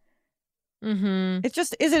essay? Mm-hmm. It's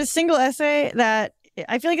just, is it a single essay that...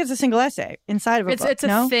 I feel like it's a single essay inside of a book. It's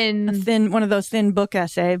a thin, one of those thin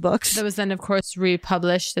essay books. That was then, of course,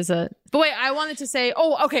 republished as a... But wait, I wanted to say...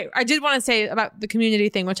 Oh, okay. I did want to say about the community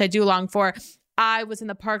thing, which I do long for. I was in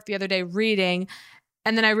the park the other day reading,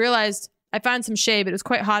 and then I realized I found some shade, but it was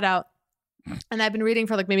quite hot out. And I've been reading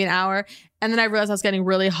for like maybe an hour, and then I realized I was getting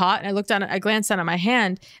really hot, and I glanced down at my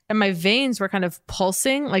hand, and my veins were kind of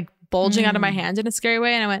pulsing, like bulging out of my hand in a scary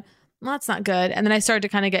way, and I went... Well, that's not good. And then I started to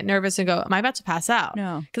kind of get nervous and go, am I about to pass out?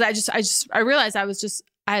 No. Because I realized I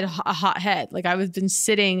had a hot head. Like I was been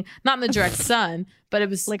sitting, not in the direct sun, but it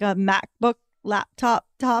was like a MacBook laptop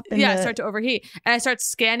top. I start to overheat. And I start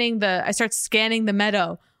scanning the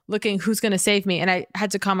meadow, looking who's going to save me. And I had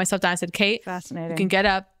to calm myself down. I said, Kate, fascinating. You can get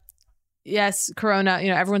up. Yes, Corona,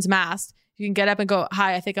 everyone's masked. You can get up and go,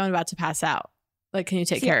 hi, I think I'm about to pass out. Like, can you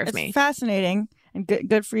take care of me? It's fascinating. And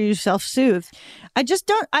good for you, self-soothe. I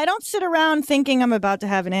don't sit around thinking I'm about to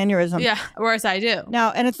have an aneurysm. Yeah, whereas I do.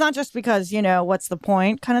 Now, and it's not just because, what's the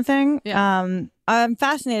point kind of thing. Yeah. I'm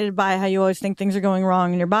fascinated by how you always think things are going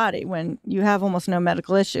wrong in your body when you have almost no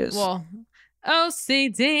medical issues. Well,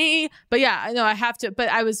 OCD. But yeah, I know I have to, but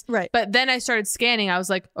I was, right. But then I started scanning. I was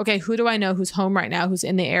like, okay, who do I know who's home right now? Who's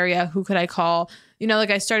in the area? Who could I call?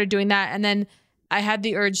 I started doing that. And then I had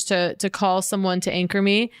the urge to call someone to anchor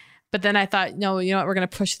me. But then I thought, no, you know what? We're going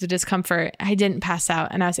to push through the discomfort. I didn't pass out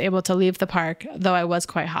and I was able to leave the park, though I was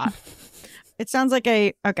quite hot. It sounds like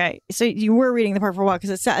so you were reading the park for a while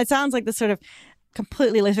because it sounds like this sort of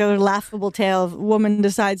completely like sort of laughable tale of woman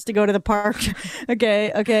decides to go to the park,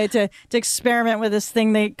 to experiment with this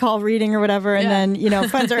thing they call reading or whatever, and then, you know,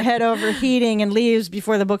 finds her head overheating and leaves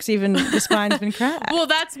before the spine's been cracked. Well,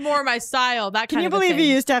 that's more my style. That kind of thing. Can you believe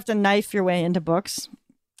you used to have to knife your way into books?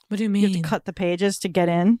 What do you mean? You have to cut the pages to get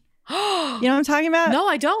in. You know what I'm talking about? No,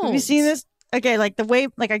 I don't. Have you seen this? Okay, like the way,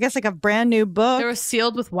 like I guess like a brand new book. They were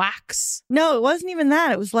sealed with wax. No, it wasn't even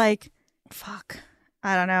that. It was like, fuck.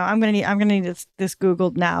 I don't know. I'm gonna need this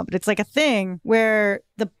Googled now, but it's like a thing where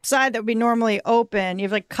the side that would be normally open,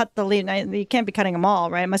 you've like cut the leaf. You can't be cutting them all,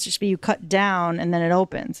 right? It must just be you cut down and then it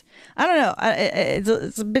opens. I don't know.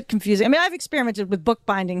 It's a bit confusing. I mean, I've experimented with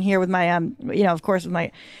bookbinding here with my of course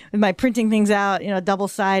with my printing things out,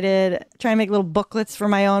 double-sided, trying to make little booklets for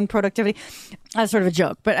my own productivity. That's sort of a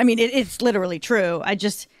joke, but I mean it's literally true. I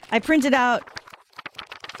printed out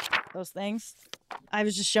those things. I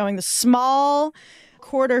was just showing the small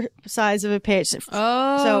quarter size of a page.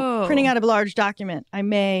 Oh. So printing out a large document, I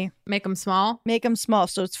may make them small.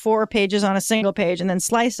 So it's 4 pages on a single page and then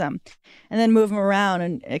slice them and then move them around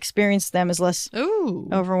and experience them as less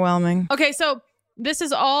overwhelming. Okay. So this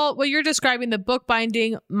is all what you're describing, the book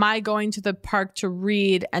binding, my going to the park to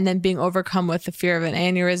read and then being overcome with the fear of an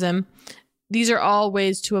aneurysm. These are all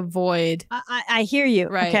ways to avoid. I hear you.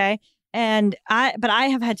 Right. Okay. But I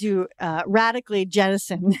have had to radically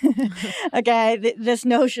jettison, this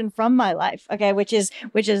notion from my life, which is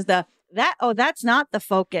that's not the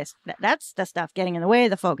focus. That's the stuff getting in the way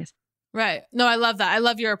of the focus. Right. No, I love that. I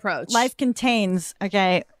love your approach. Life contains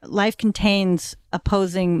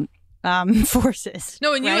opposing forces.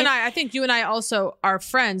 No, and you and I think you and I also are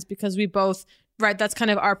friends because we both, right, that's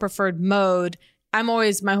kind of our preferred mode. I'm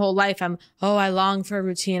always, my whole life, I long for a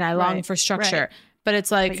routine. I long for structure. Right. But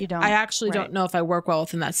it's like, I actually don't know if I work well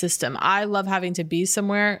within that system. I love having to be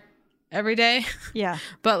somewhere every day. Yeah.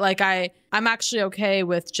 But like I'm actually okay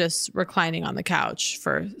with just reclining on the couch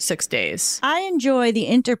for 6 days. I enjoy the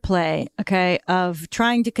interplay, of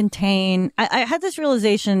trying to contain. I had this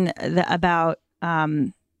realization about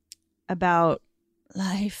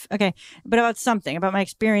life, but about something, about my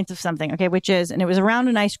experience of something, which is, and it was around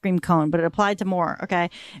an ice cream cone, but it applied to more,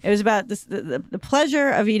 It was about this, the pleasure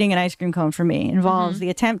of eating an ice cream cone for me involves the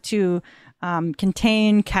attempt to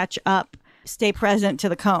contain, catch up, stay present to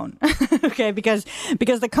the cone, because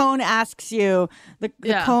the cone asks you, the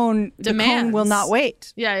cone will not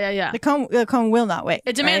wait. Yeah. The cone will not wait.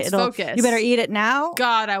 It demands focus. You better eat it now.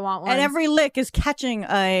 God, I want one. And every lick is catching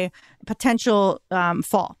a potential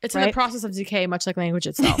fall. It's in the process of decay, much like language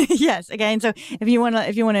itself. Yes. And so if you want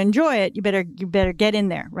to enjoy it, you better get in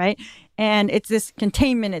there, right? And it's this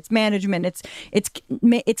containment, it's management, it's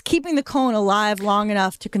keeping the cone alive long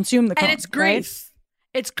enough to consume the cone. And it's grief. Right?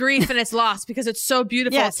 It's grief and it's loss because it's so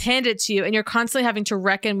beautiful. Yes. It's handed to you and you're constantly having to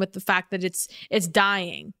reckon with the fact that it's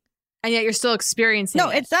dying. And yet you're still experiencing it. No,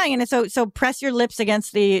 it's dying. And it's so press your lips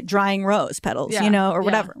against the drying rose petals, or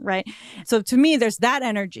whatever, right? So to me, there's that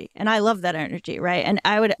energy. And I love that energy, right? And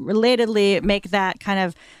I would relatedly make that kind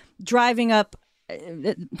of driving up.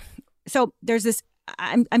 So there's this,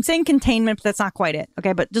 I'm saying containment, but that's not quite it.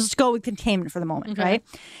 But just go with containment for the moment, right?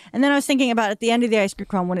 And then I was thinking about at the end of the ice cream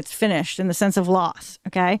cone when it's finished in the sense of loss,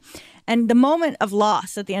 And the moment of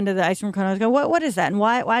loss at the end of the ice cream cone, I was going, what is that? And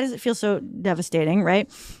why does it feel so devastating, right?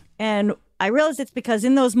 And I realized it's because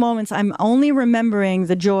in those moments, I'm only remembering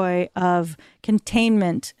the joy of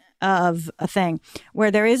containment of a thing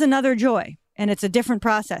where there is another joy and it's a different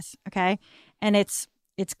process. And it's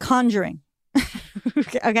conjuring.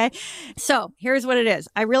 So here's what it is.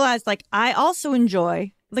 I realized I also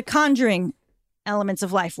enjoy the conjuring elements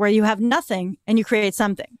of life where you have nothing and you create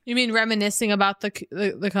something. You mean reminiscing about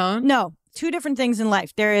the cone? No. 2 different things in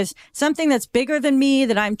life. There is something that's bigger than me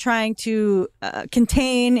that I'm trying to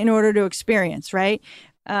contain in order to experience, right?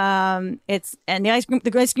 The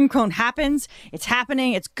ice cream cone happens. It's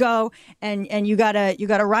happening. It's go, and you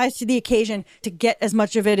gotta rise to the occasion to get as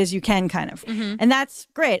much of it as you can, kind of. And that's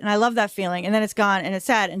great, and I love that feeling. And then it's gone, and it's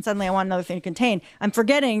sad, and suddenly I want another thing to contain. I'm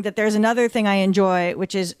forgetting that there's another thing I enjoy,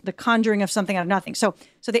 which is the conjuring of something out of nothing. So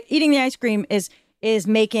eating the ice cream is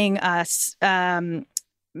making us.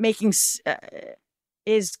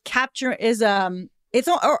 Is I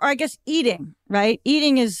guess eating, right?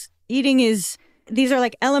 Eating is these are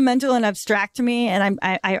elemental and abstract to me, and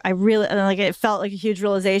I really it felt like a huge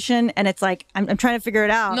realization, and it's I'm trying to figure it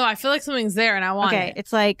out. No, I feel like something's there and I want it.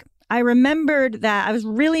 It's I remembered that I was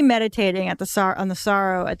really meditating on the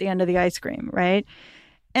sorrow at the end of the ice cream, right?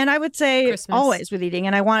 And I would say Christmas. Always with eating,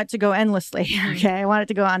 and I want it to go endlessly. Okay, I want it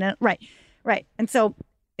to go on. Right. And so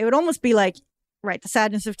it would almost be like, right, the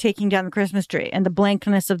sadness of taking down the Christmas tree and the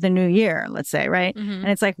blankness of the new year, let's say, right? And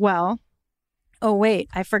it's like, well, oh wait,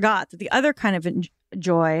 I forgot that the other kind of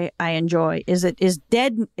joy I enjoy is a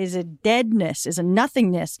deadness, is a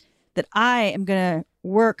nothingness that I am going to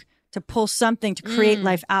work to pull something to create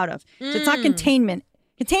life out of. So it's not containment.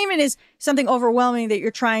 Containment is something overwhelming that you're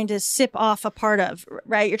trying to sip off a part of,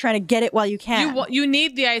 right? You're trying to get it while you can. You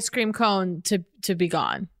need the ice cream cone to be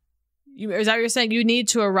gone. Is that what you're saying? You need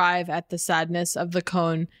to arrive at the sadness of the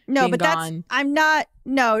cone being gone.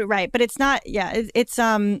 But it's not,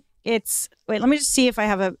 wait, let me just see if I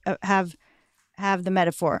have the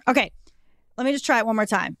metaphor. Okay. Let me just try it one more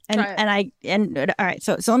time. All right.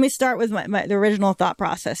 So let me start with the original thought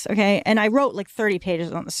process. Okay. And I wrote like 30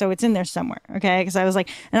 pages on this, so it's in there somewhere. Okay. Because I was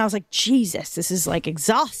like, Jesus, this is like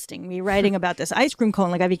exhausting me writing about this ice cream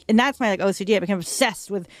cone. And that's my like OCD. I became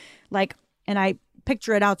obsessed with like, and I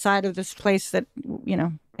picture it outside of this place that, you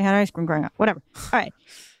know, I had ice cream growing up, whatever. All right.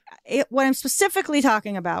 What I'm specifically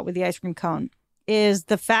talking about with the ice cream cone is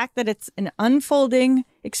the fact that it's an unfolding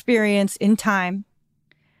experience in time,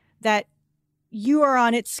 that you are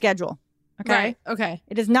on its schedule. Okay. Right. Okay.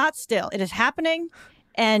 It is not still. It is happening,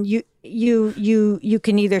 and you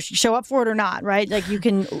can either show up for it or not. Right. Like you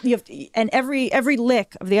have to, and every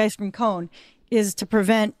lick of the ice cream cone is to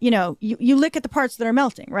prevent. You know, you lick at the parts that are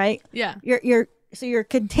melting. Right. Yeah. You're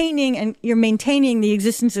containing and you're maintaining the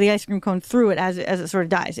existence of the ice cream cone through it as it sort of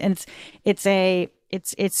dies, and it's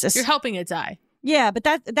you're helping it die. Yeah, but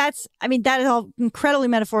that is all incredibly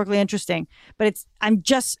metaphorically interesting. But I'm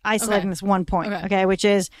just isolating this one point, okay, which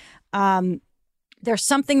is there's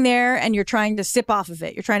something there, and you're trying to sip off of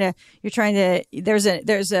it. You're trying to. There's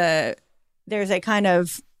a kind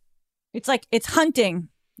of, it's like it's hunting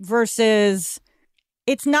versus,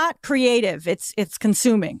 it's not creative. It's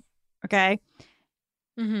consuming, okay.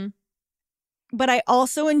 Mm-hmm. But I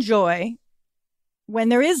also enjoy when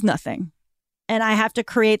there is nothing, and I have to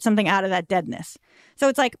create something out of that deadness. So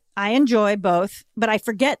it's like I enjoy both, but I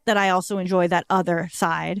forget that I also enjoy that other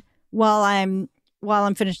side while I'm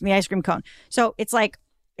finishing the ice cream cone. So it's like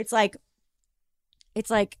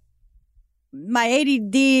my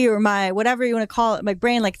ADD or my whatever you want to call it, my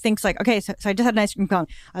brain like thinks like, okay, so I just had an ice cream cone.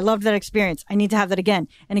 I loved that experience. I need to have that again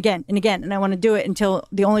and again and again, and I want to do it until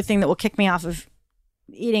the only thing that will kick me off of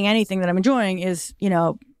eating anything that I'm enjoying is, you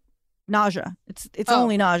know, nausea. It's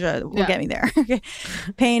only nausea that will get me there.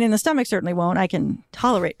 Pain in the stomach certainly won't. I can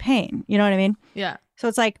tolerate pain. You know what I mean? Yeah. So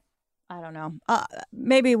it's like, I don't know.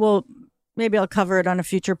 Maybe I'll cover it on a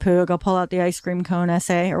future Poog. I'll pull out the ice cream cone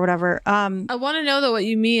essay or whatever. I want to know though what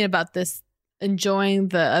you mean about this enjoying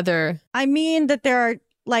the other. I mean that there are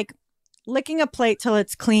like licking a plate till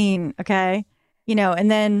it's clean. Okay. You know,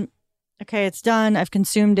 and then, okay, it's done. I've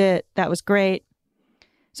consumed it. That was great.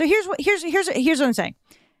 So here's what I'm saying.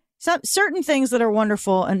 Certain things that are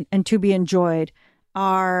wonderful and to be enjoyed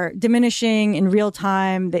are diminishing in real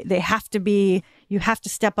time. They have to be, you have to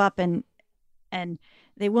step up and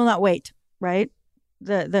they will not wait, right?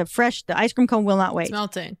 The ice cream cone will not wait. It's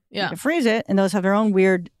melting. Yeah. You can freeze it, and those have their own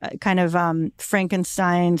weird kind of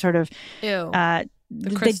Frankenstein sort of. Ew.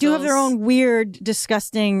 They do have their own weird,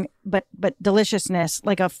 disgusting, but deliciousness.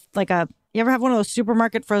 Like a. You ever have one of those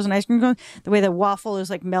supermarket frozen ice cream cones? The way the waffle is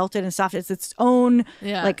like melted and soft. It's its own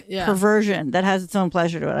perversion that has its own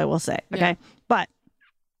pleasure to it, I will say. Okay. Yeah. But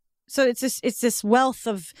so it's this wealth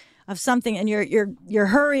of something, and you're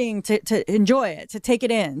hurrying to enjoy it, to take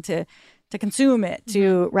it in, to consume it,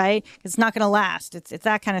 to right? It's not gonna last. It's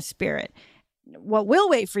that kind of spirit. What will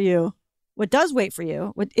wait for you, what does wait for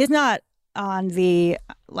you, what is not on the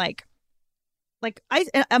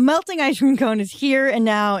a melting ice cream cone is here and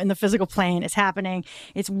now in the physical plane. It's happening.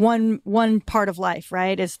 It's one part of life,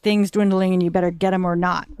 right? Is things dwindling and you better get them or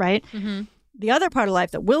not, right? Mm-hmm. The other part of life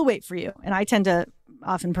that will wait for you, and I tend to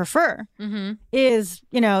often prefer, is,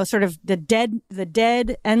 you know, sort of the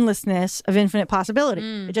dead endlessness of infinite possibility.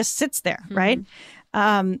 It just sits there, right?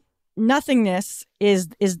 Nothingness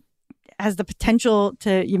has the potential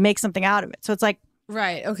to you make something out of it. So it's like,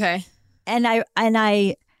 right, okay. And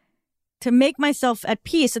I to make myself at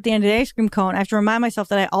peace at the end of the ice cream cone, I have to remind myself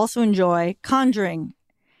that I also enjoy conjuring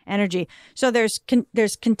energy. So there's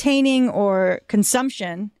containing or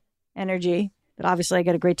consumption energy that obviously I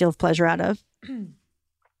get a great deal of pleasure out of.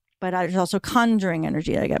 But there's also conjuring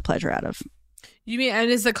energy that I get pleasure out of. You mean,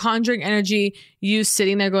 and is the conjuring energy you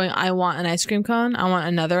sitting there going, I want an ice cream cone? I want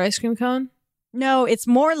another ice cream cone? No, it's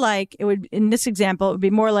more like, it would, in this example, it would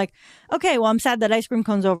be more like, okay, well, I'm sad that ice cream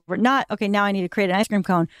cone's over. Not, okay, now I need to create an ice cream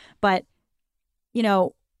cone. But, you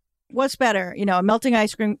know, what's better? You know, a melting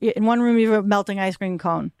ice cream. In one room, you have a melting ice cream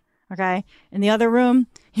cone. Okay. In the other room,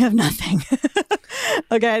 you have nothing.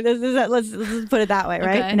 Okay. Let's put it that way,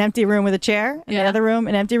 right? Okay. An empty room with a chair. In the other room,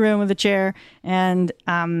 an empty room with a chair and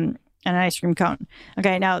an ice cream cone.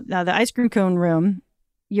 Okay. Now the ice cream cone room,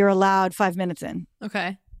 you're allowed 5 minutes in.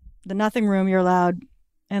 Okay. The nothing room, you're allowed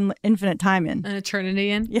an infinite time in. An eternity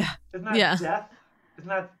in? Yeah. Isn't that death?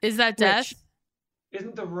 Is that death?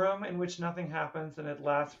 Isn't the room in which nothing happens and it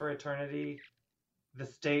lasts for eternity the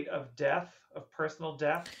state of death, of personal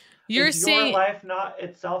death? Is your life not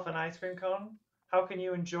itself an ice cream cone? How can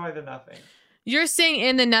you enjoy the nothing? You're saying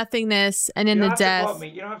in the nothingness and in the death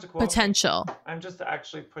you don't have to quote potential. Me. I'm just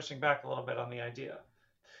actually pushing back a little bit on the idea.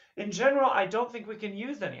 In general, I don't think we can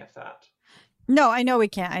use any of that. No, I know we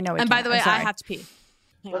can't. And by the way, I have to pee.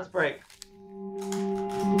 Let's break.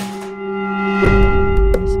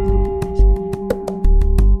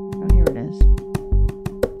 Here it is.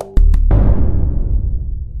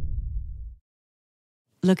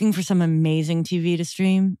 Looking for some amazing TV to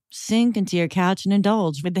stream? Sink into your couch and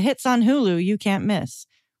indulge with the hits on Hulu you can't miss.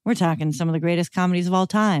 We're talking some of the greatest comedies of all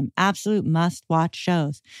time, absolute must-watch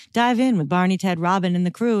shows. Dive in with Barney, Ted, Robin, and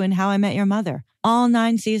the crew in How I Met Your Mother. All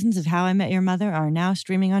 9 seasons of How I Met Your Mother are now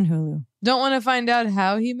streaming on Hulu. Don't want to find out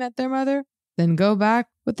how he met their mother? Then go back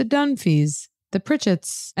with the Dunphys, the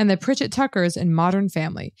Pritchetts, and the Pritchett Tuckers in Modern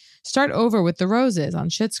Family. Start over with the Roses on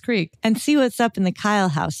Schitt's Creek. And see what's up in the Kyle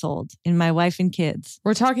household in My Wife and Kids.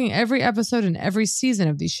 We're talking every episode and every season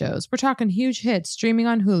of these shows. We're talking huge hits streaming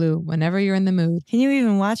on Hulu whenever you're in the mood. Can you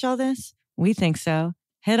even watch all this? We think so.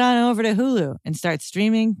 Head on over to Hulu and start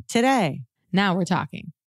streaming today. Now we're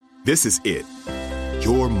talking. This is it.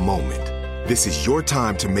 Your moment. This is your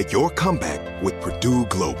time to make your comeback with Purdue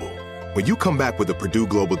Global. When you come back with a Purdue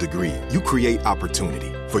Global degree, you create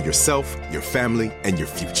opportunity for yourself, your family, and your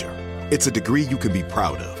future. It's a degree you can be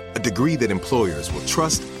proud of, a degree that employers will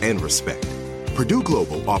trust and respect. Purdue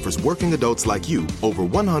Global offers working adults like you over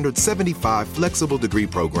 175 flexible degree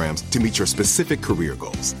programs to meet your specific career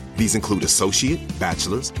goals. These include associate,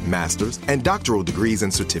 bachelor's, master's, and doctoral degrees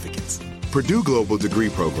and certificates. Purdue Global degree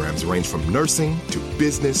programs range from nursing to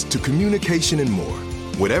business to communication and more.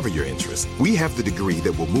 Whatever your interest, we have the degree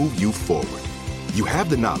that will move you forward. You have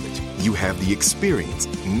the knowledge, you have the experience.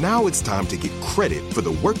 Now it's time to get credit for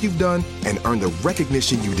the work you've done and earn the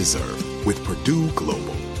recognition you deserve with Purdue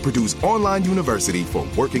Global, Purdue's online university for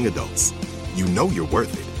working adults. You know you're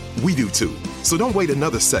worth it. We do too. So don't wait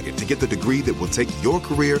another second to get the degree that will take your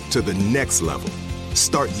career to the next level.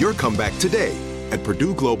 Start your comeback today at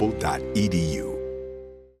purdueglobal.edu.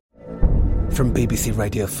 From BBC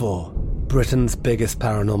Radio 4, Britain's biggest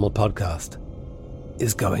paranormal podcast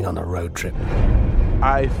is going on a road trip.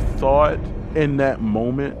 I thought in that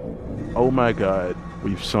moment, oh my God,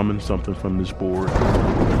 we've summoned something from this board.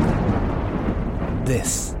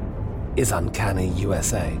 This is Uncanny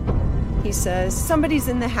USA. He says, somebody's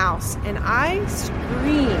in the house, and I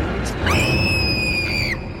screamed.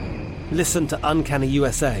 Listen to Uncanny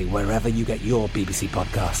USA wherever you get your BBC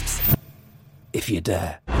podcasts, if you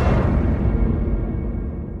dare.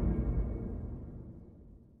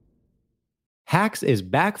 Hacks is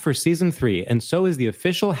back for season 3, and so is the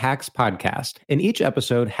official Hacks podcast. In each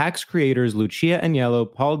episode, Hacks creators Lucia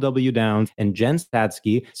Aniello, Paul W. Downs, and Jen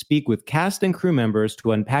Statsky speak with cast and crew members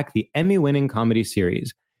to unpack the Emmy-winning comedy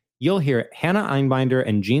series. You'll hear Hannah Einbinder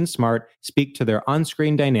and Jean Smart speak to their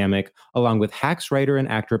on-screen dynamic, along with Hacks writer and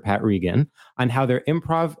actor Pat Regan, on how their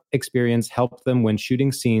improv experience helped them when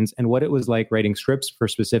shooting scenes and what it was like writing scripts for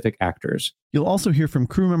specific actors. You'll also hear from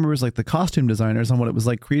crew members like the costume designers on what it was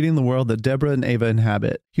like creating the world that Deborah and Ava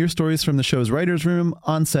inhabit. Hear stories from the show's writer's room,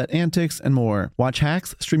 on-set antics, and more. Watch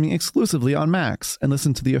Hacks streaming exclusively on Max, and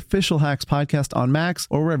listen to the official Hacks podcast on Max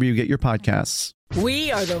or wherever you get your podcasts.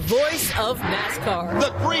 We are the voice of NASCAR.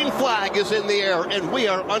 The green flag is in the air, and we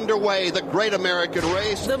are underway. The Great American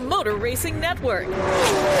Race. The Motor Racing Network.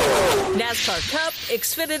 NASCAR Cup,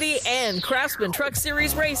 Xfinity, and Craftsman Truck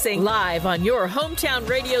Series Racing live on your hometown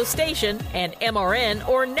radio station and MRN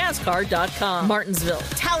or NASCAR.com. Martinsville,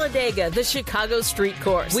 Talladega, the Chicago Street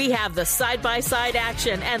Course. We have the side-by-side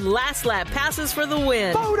action and last lap passes for the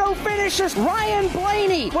win. Photo finishes. Ryan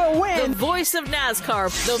Blaney will win. The voice of NASCAR,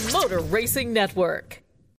 the Motor Racing Network. So,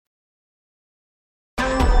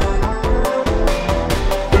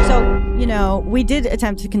 you know, we did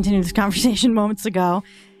attempt to continue this conversation moments ago,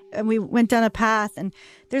 and we went down a path, and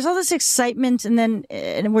there's all this excitement,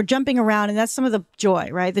 and we're jumping around, and that's some of the joy,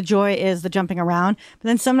 right? The joy is the jumping around. But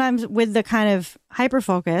then sometimes with the kind of hyper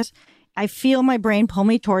focus, I feel my brain pull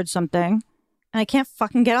me towards something, and I can't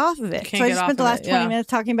fucking get off of it. So I just spent the last 20 minutes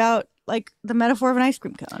talking about like the metaphor of an ice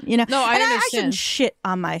cream cone, you know? No, I understand. I shouldn't shit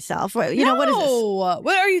on myself. You know, what is this?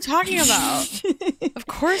 What are you talking about? Of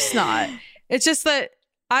course not. It's just that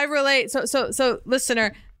I relate. So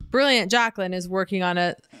listener, brilliant Jacqueline is working on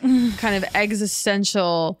a kind of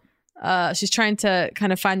existential, she's trying to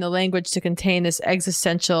kind of find the language to contain this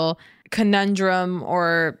existential conundrum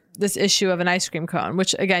or this issue of an ice cream cone,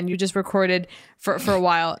 which again, you just recorded for a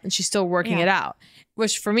while and she's still working it out,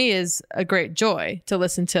 which for me is a great joy to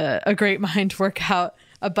listen to a great mind work out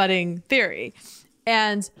a budding theory.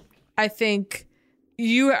 And I think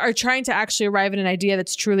you are trying to actually arrive at an idea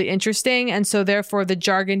that's truly interesting. And so therefore the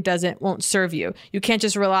jargon won't serve you. You can't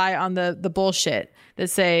just rely on the bullshit that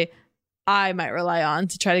say, I might rely on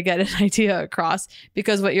to try to get an idea across,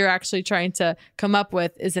 because what you're actually trying to come up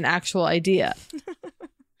with is an actual idea.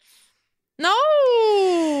 No.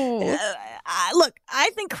 Look,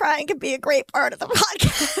 I think crying could be a great part of the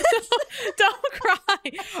podcast. Don't cry.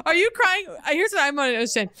 Are you crying? Here's what I'm going to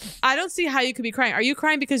understand. I don't see how you could be crying. Are you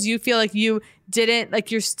crying because you feel like you didn't,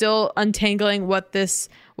 like you're still untangling what this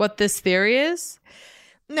theory is?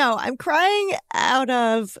 No, I'm crying out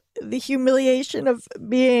of the humiliation of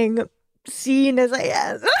being seen as I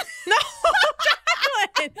am. No,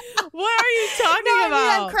 Jacqueline, what are you talking about?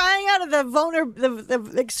 I mean, I'm crying out of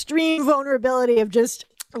the extreme vulnerability of just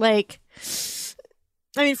like,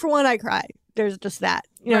 I mean, for one, I cry. There's just that,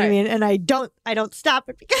 you know what I mean? And I don't stop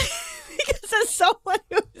it because as someone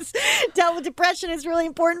who's dealt with depression, it's really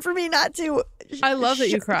important for me not to. I love that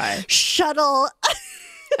you cry. Shuttle.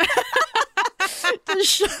 To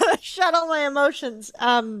shuttle my emotions.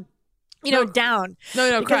 Down.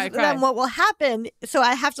 No, cry. Then what will happen, so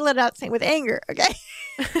I have to let it out, same with anger, okay?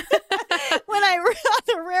 When on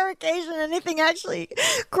the rare occasion anything actually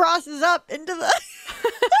crosses up into the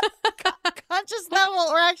conscious level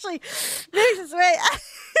or actually makes its way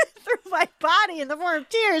through my body in the form of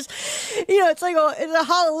tears, it's like it's a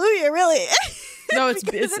hallelujah, really. No, it's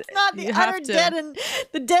not the utter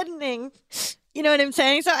deadening. You know what I'm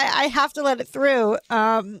saying? So I have to let it through.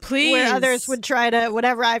 Please. Where others would try to,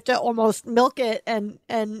 whatever, I have to almost milk it and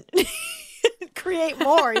create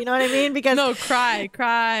more. You know what I mean? Because no,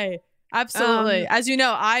 cry. Absolutely. As you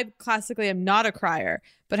know, I classically am not a crier,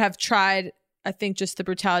 but have tried, I think, just the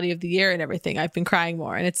brutality of the year and everything. I've been crying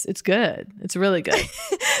more, and it's good. It's really good.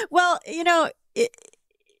 Well, I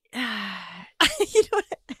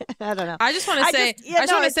don't know. I just want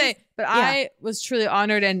to say, I was truly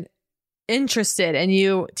honored and interested in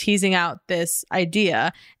you teasing out this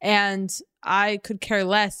idea, and I could care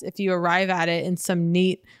less if you arrive at it in some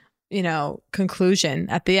neat, conclusion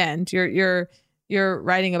at the end. You're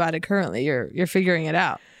writing about it currently. You're figuring it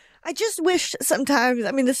out. I just wish sometimes,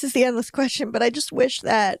 I mean, this is the endless question, but I just wish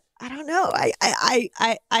that, I don't know.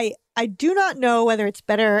 I do not know whether it's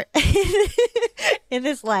better in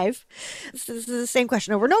this life. This is the same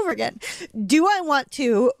question over and over again. Do I want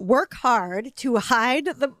to work hard to hide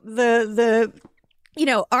the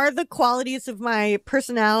are the qualities of my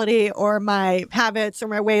personality or my habits or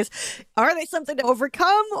my ways, are they something to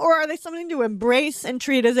overcome, or are they something to embrace and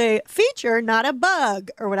treat as a feature, not a bug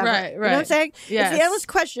or whatever? Right. You know what I'm saying? Yes. It's the endless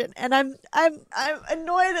question, and I'm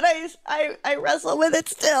annoyed that I wrestle with it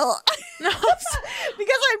still. No,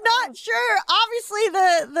 because I'm not sure. Obviously,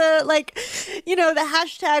 the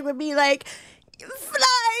hashtag would be like,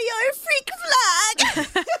 fly your freak flag.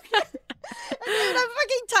 And I'm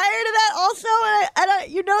fucking tired of that also, and I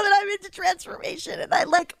that I'm into transformation, and I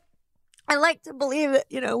like to believe that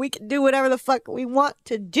we can do whatever the fuck we want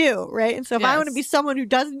to do, right? And so if I want to be someone who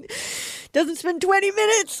doesn't spend 20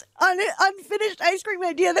 minutes on an unfinished ice cream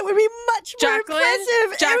idea, that would be much more impressive.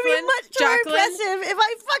 It would be much more impressive if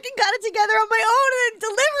I fucking got it together on my own and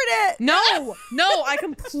delivered it. No, I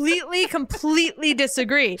completely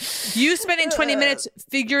disagree. You spending 20 minutes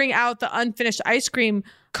figuring out the unfinished ice cream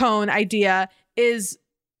cone idea is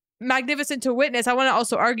magnificent to witness. I want to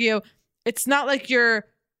also argue it's not like you're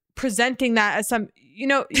presenting that as some, you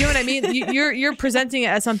know what I mean? You're presenting it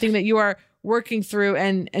as something that you are working through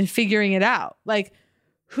and figuring it out. Like,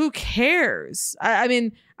 who cares? I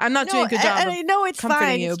mean, I'm not doing a good job. And I know it's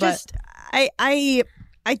fine. You, it's but just I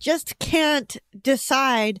just can't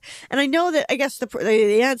decide. And I know that I guess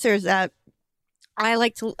the answer is that I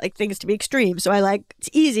like things to be extreme. So it's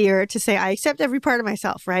easier to say I accept every part of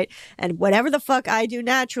myself, right? And whatever the fuck I do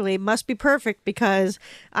naturally must be perfect because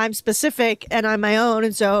I'm specific and I'm my own.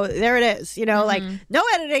 And so there it is, like no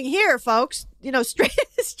editing here, folks,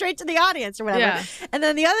 straight to the audience or whatever. Yeah. And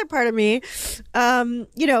then the other part of me,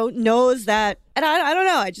 knows that, and I don't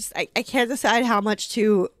know. I can't decide how much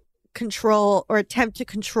to control or attempt to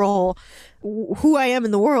control who I am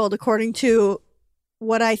in the world according to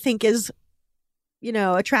what I think is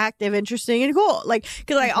attractive, interesting, and cool. Like,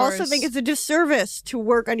 because I also think it's a disservice to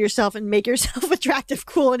work on yourself and make yourself attractive,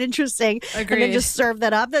 cool, and interesting. Agreed. And then just serve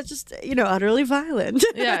that up. That's just, utterly violent.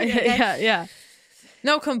 Yeah.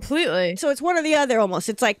 No, completely. So it's one or the other almost.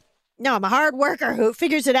 It's like, no, I'm a hard worker who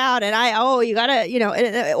figures it out, and you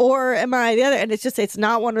gotta, or am I the other? And it's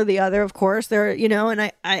not one or the other, of course. There,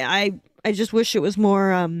 and I just wish it was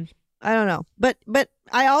more, I don't know. But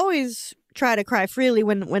I always try to cry freely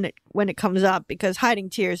when it comes up, because hiding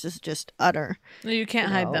tears is just utter. No, you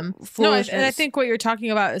can't hide them. No, and I think what you're talking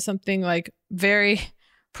about is something like very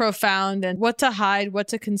profound, and what to hide, what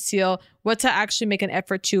to conceal, what to actually make an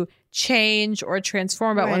effort to change or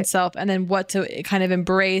transform about oneself, and then what to kind of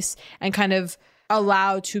embrace and kind of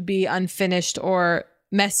allow to be unfinished or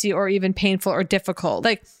messy or even painful or difficult.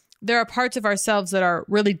 Like, there are parts of ourselves that are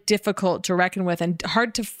really difficult to reckon with and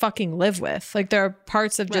hard to fucking live with. Like, there are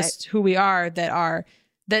parts of just who we are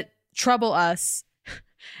that trouble us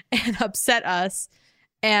and upset us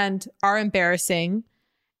and are embarrassing.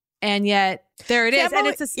 And yet there it is. And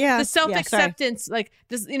it's the self-acceptance, like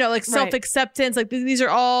this, self-acceptance, like these are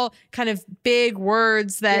all kind of big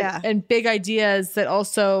words that and big ideas that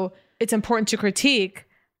also it's important to critique,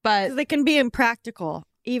 but they can be impractical,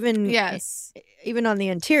 even on the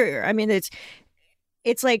interior. I mean,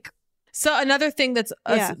 it's like, so another thing that's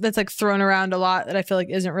like thrown around a lot that I feel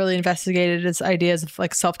like isn't really investigated is ideas of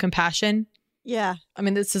like self-compassion. Yeah. I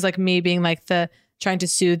mean, this is like me being like trying to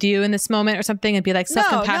soothe you in this moment or something and be like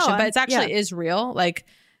self-compassion, but it's actually is real. Like,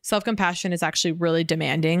 self-compassion is actually really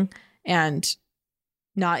demanding and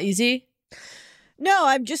not easy. No,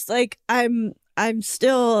 I'm just like, I'm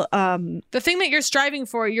still, the thing that you're striving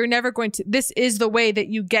for, you're never going to, this is the way that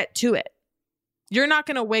you get to it. You're not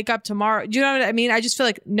going to wake up tomorrow. Do you know what I mean? I just feel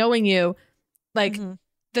like knowing you, like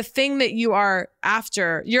the thing that you are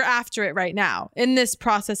after, you're after it right now in this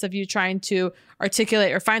process of you trying to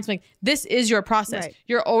articulate or find something. This is your process. Right.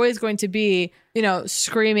 You're always going to be,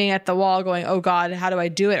 screaming at the wall going, oh God, how do I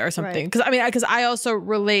do it or something? Because I also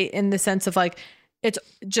relate in the sense of like, it's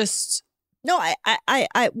just. No,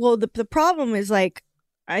 well, the problem is like,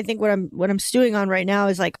 I think what I'm stewing on right now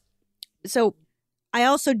is like, so I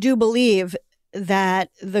also do believe that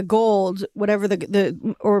the gold, whatever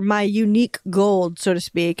or my unique gold, so to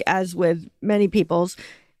speak, as with many people's,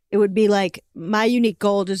 it would be like my unique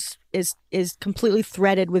gold is completely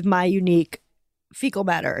threaded with my unique fecal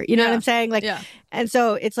matter. You know what I'm saying? Like, and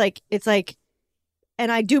so it's like,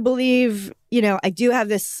 and I do believe, I do have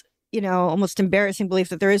this, almost embarrassing belief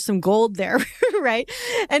that there is some gold there, right?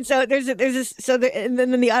 And so there's this, and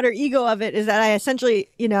then the utter ego of it is that I essentially,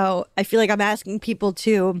 I feel like I'm asking people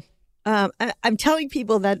to. I'm telling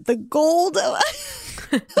people that the gold of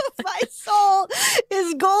my soul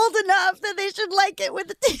is gold enough that they should like it with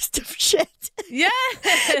the taste of shit. Yeah.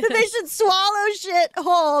 That they should swallow shit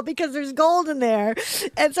whole because there's gold in there.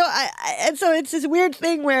 And so so it's this weird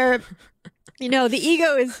thing where, the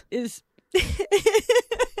ego is I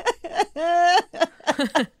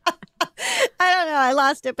don't know, I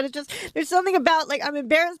lost it, but it's just, there's something about, like, I'm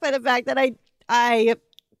embarrassed by the fact that I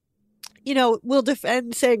will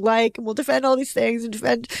defend saying like, and we'll defend all these things and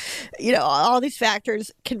defend, all these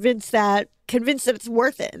factors, convinced that it's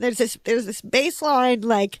worth it. And there's this baseline,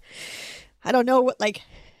 like, I don't know what, like,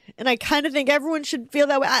 and I kind of think everyone should feel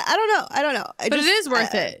that way. I don't know. But it is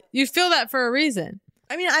worth it. You feel that for a reason.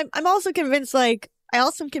 I mean, I'm also convinced, like,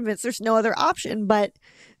 there's no other option but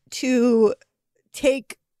to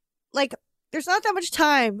take, like, there's not that much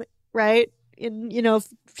time, right? In,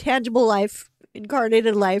 tangible life,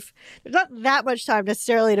 incarnated life, there's not that much time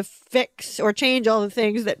necessarily to fix or change all the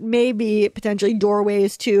things that may be potentially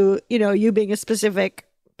doorways to, you being a specific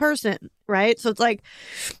person, right? So it's like,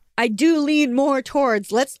 I do lean more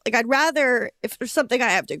towards, I'd rather, if there's something I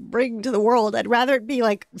have to bring to the world, I'd rather it be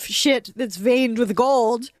like shit that's veined with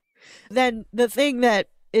gold than the thing that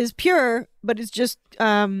is pure, but it's just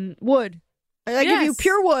wood. I give you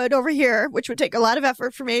pure wood over here, which would take a lot of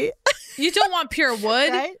effort for me. You don't want pure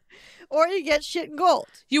wood. Right? Or you get shit and gold.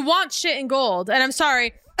 You want shit and gold. And I'm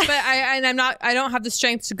sorry, but I don't have the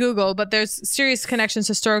strength to Google, but there's serious connections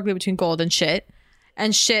historically between gold and shit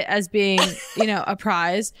as being, a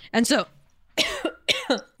prize. And so,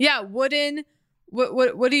 wooden,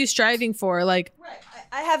 what are you striving for? Like, right.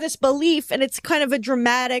 I have this belief, and it's kind of a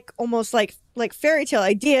dramatic, almost like fairy tale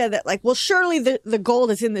idea that, like, well, surely the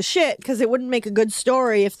gold is in the shit, because it wouldn't make a good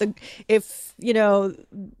story if the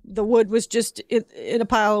wood was just in a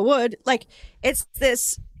pile of wood. Like, it's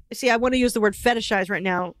this. See, I want to use the word fetishize right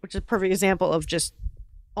now, which is a perfect example of just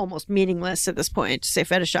almost meaningless at this point to say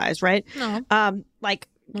fetishize, right? No. Like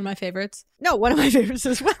one of my favorites. No, one of my favorites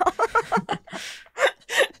as well.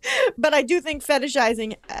 But I do think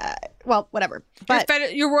fetishizing, well, whatever.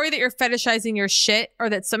 But you're worried that you're fetishizing your shit, or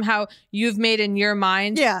that somehow you've made in your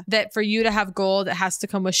mind that for you to have gold, it has to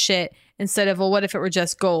come with shit instead of, well, what if it were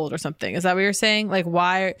just gold or something? Is that what you're saying? Like,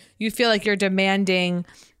 why you feel like you're demanding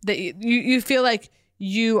that you feel like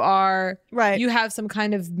you are right? You have some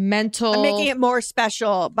kind of mental. I'm making it more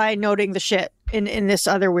special by noting the shit in this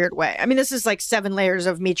other weird way. I mean, this is like 7 layers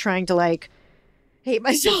of me trying to like hate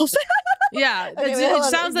myself. Yeah, it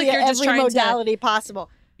sounds like you're just trying every modality possible.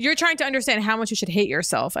 You're trying to understand how much you should hate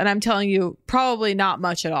yourself, and I'm telling you, probably not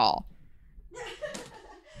much at all. Wait,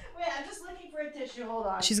 I'm just looking for a tissue. Hold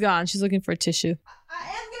on. She's gone. She's looking for a tissue. I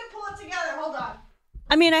am gonna pull it together. Hold on.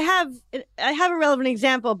 I mean, I have a relevant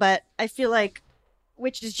example, but I feel like,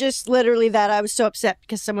 which is just literally that I was so upset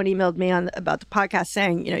because someone emailed me about the podcast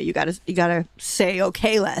saying, you know, you gotta say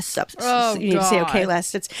okay less. You need to say okay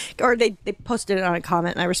less. Or they posted it on a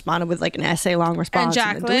comment and I responded with like an essay long response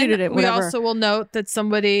and then deleted it. We also will note that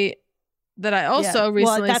somebody that I also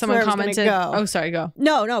recently someone commented. Oh, sorry, go.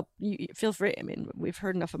 No, you feel free. I mean, we've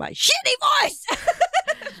heard enough of my shitty voice.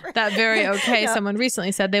 That very okay. No. Someone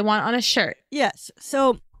recently said they want on a shirt. Yes.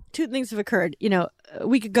 So 2 things have occurred. You know, a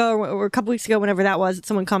week ago or a couple weeks ago, whenever that was,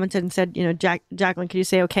 someone commented and said, you know, Jacqueline, could you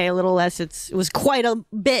say okay a little less? It was quite a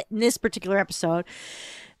bit in this particular episode.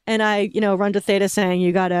 And I, you know, run to Theta saying,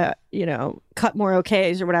 you gotta, you know, cut more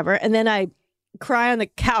okays or whatever. And then I cry on the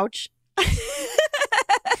couch to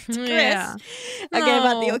Chris again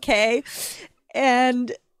about the okay.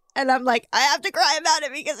 And I'm like, I have to cry about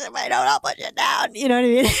it because if I don't, I'll push it down. You know what I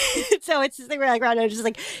mean? So it's this thing where I cry. I just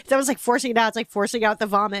like, it's almost like forcing it out. It's like forcing out the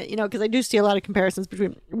vomit, you know, because I do see a lot of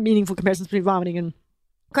meaningful comparisons between vomiting and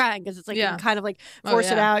crying, because it's like you can kind of like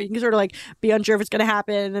force it out. You can sort of like be unsure if it's going to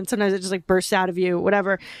happen. And sometimes it just like bursts out of you,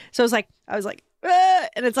 whatever. So it's like, I was like,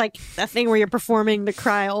 and it's like that thing where you're performing the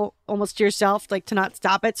cry almost to yourself, like to not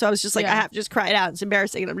stop it. So I was just like, I have to just cry it out. It's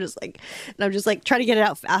embarrassing. And I'm just like trying to get it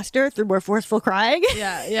out faster through more forceful crying.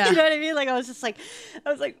 Yeah. You know what I mean? Like I was just like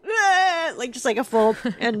just like a full,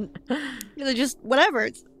 and you know, just whatever.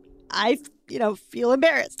 I feel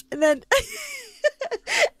embarrassed. And then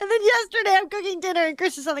and then yesterday I'm cooking dinner and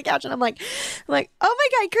Chris is on the couch and I'm like, oh my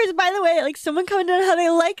God, Chris, by the way, like someone commented on how they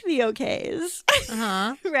like the okays.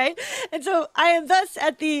 Right? And so I am thus I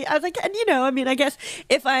was like, and you know, I mean, I guess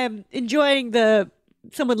if I am enjoying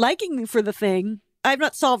someone liking me for the thing, I've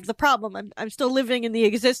not solved the problem. I'm still living in the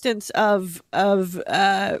existence of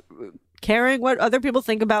caring what other people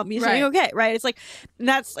think about me saying okay, right? It's like, and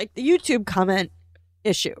that's like the YouTube comment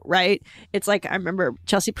issue, right? It's like, I remember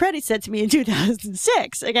Chelsea Peretti said to me in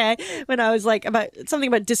 2006, okay, when I was like about something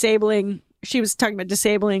about disabling, she was talking about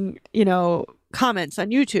disabling, you know, comments on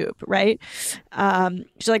YouTube, right?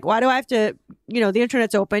 She's like, why do I have to, you know, the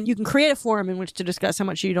internet's open. You can create a forum in which to discuss how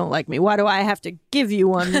much you don't like me. Why do I have to give you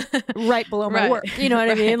one right below my work? You know what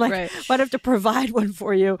I mean? Like, why do I have to provide one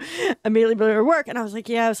for you immediately below your work? And I was like,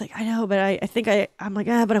 I know, but I think I'm like,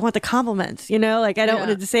 but I want the compliments, you know, like I don't want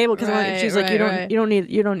to disable because she's like, you don't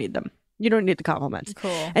need them. You don't need the compliments.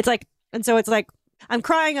 Cool. It's like, and so it's like, I'm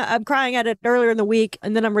crying at it earlier in the week,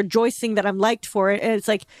 and then I'm rejoicing that I'm liked for it. And it's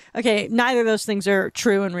like, okay, neither of those things are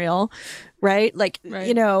true and real, right? Like,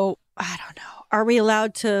 you know, I don't know. Are we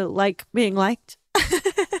allowed to like being liked?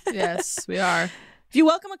 Yes, we are. If you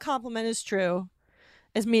welcome a compliment as true,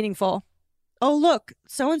 as meaningful. Oh, look,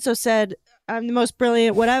 so-and-so said I'm the most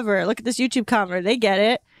brilliant whatever. Look at this YouTube commenter. They get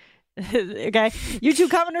it. Okay, YouTube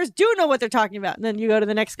commenters do know what they're talking about, and then you go to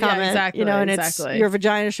the next comment, exactly, you know, and it's your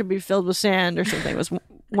vagina should be filled with sand or something. Was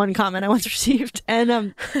one comment I once received,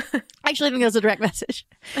 and actually, I think that's a direct message.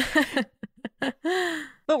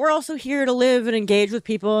 But we're also here to live and engage with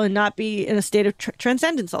people and not be in a state of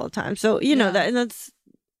transcendence all the time. So you know that, and that's.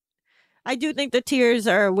 I do think the tears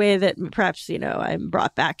are a way that perhaps, you know, I'm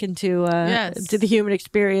brought back into to the human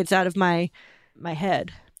experience out of my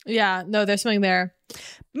head. Yeah, no, there's something there.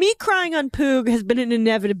 Me crying on Poog has been an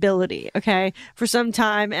inevitability, okay, for some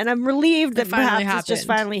time. And I'm relieved that perhaps it's just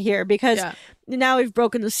finally here because now we've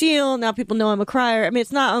broken the seal. Now people know I'm a crier. I mean,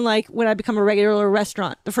 it's not unlike when I become a regular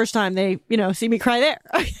restaurant. The first time they, you know, see me cry there.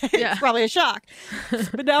 It's probably a shock.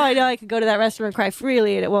 But now I know I can go to that restaurant and cry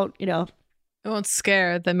freely and it won't, you know. It won't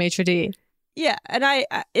scare the maitre d'. Yeah, and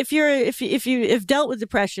if you've dealt with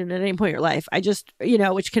depression at any point in your life, I just, you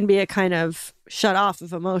know, which can be a kind of shut off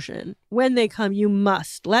of emotion. When they come, you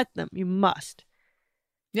must let them. You must.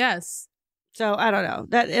 Yes. So I don't know,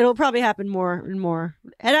 that it'll probably happen more and more.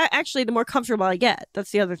 And actually, the more comfortable I get,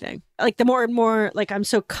 that's the other thing. Like the more and more, like I'm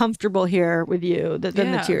so comfortable here with you that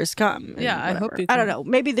then the tears come. Yeah, I hope you. I don't know.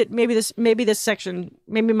 Maybe this section.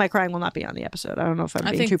 Maybe my crying will not be on the episode. I don't know if I'm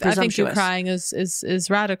being too presumptuous. I think you crying is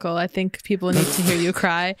radical. I think people need to hear you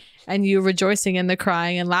cry and you rejoicing in the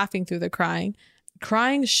crying and laughing through the crying.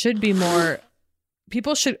 Crying should be more.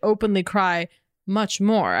 People should openly cry much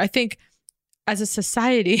more. I think as a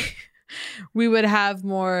society. We would have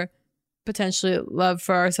more potentially love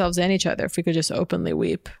for ourselves and each other if we could just openly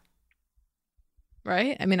weep.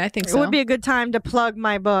 Right? I mean, I think so. It would be a good time to plug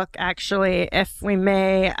my book, actually, if we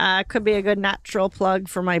may. Could be a good natural plug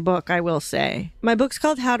for my book, I will say. My book's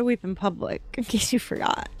called How to Weep in Public, in case you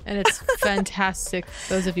forgot. And it's fantastic,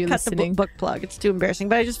 those of you Cut listening. The book plug. It's too embarrassing.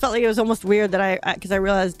 But I just felt like it was almost weird that because I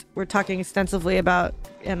realized we're talking extensively about,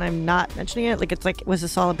 and I'm not mentioning it. Like, it's like, was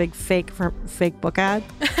this all a big fake book ad?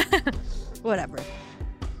 Whatever.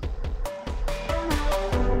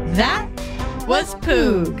 That was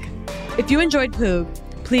Poog. If you enjoyed Poog,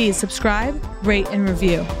 please subscribe, rate, and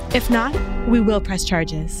review. If not, we will press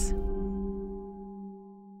charges.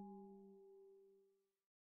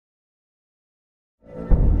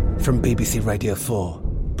 From BBC Radio 4,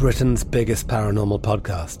 Britain's biggest paranormal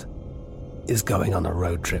podcast is going on a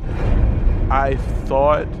road trip. I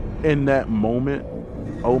thought in that moment,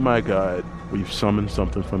 oh my God, we've summoned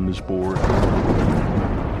something from this board.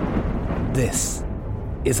 This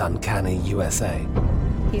is Uncanny USA.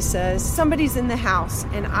 He says, somebody's in the house,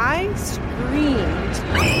 and I screamed.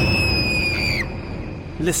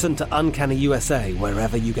 Listen to Uncanny USA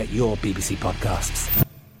wherever you get your BBC podcasts,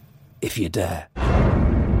 if you dare.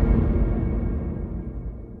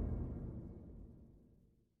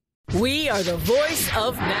 We are the voice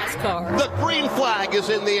of NASCAR. The green flag is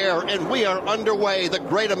in the air, and we are underway. The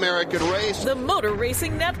Great American Race. The Motor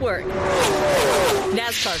Racing Network.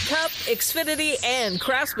 NASCAR Cup, Xfinity, and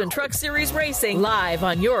Craftsman Truck Series Racing live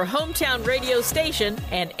on your hometown radio station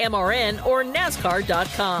and MRN or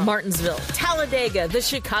NASCAR.com. Martinsville, Talladega, the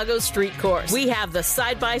Chicago Street Course. We have the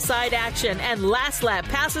side-by-side action and last lap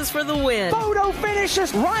passes for the win. Photo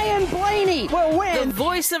finishes. Ryan Blaney will win. The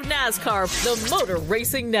voice of NASCAR, the Motor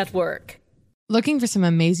Racing Network. Looking for some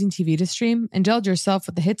amazing TV to stream? Indulge yourself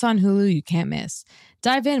with the hits on Hulu you can't miss.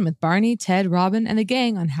 Dive in with Barney, Ted, Robin, and the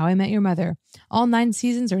gang on How I Met Your Mother. All 9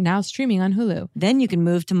 seasons are now streaming on Hulu. Then you can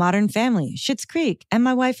move to Modern Family, Schitt's Creek, and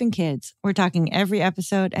My Wife and Kids. We're talking every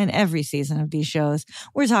episode and every season of these shows.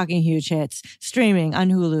 We're talking huge hits, streaming on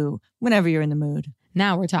Hulu whenever you're in the mood.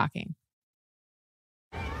 Now we're talking.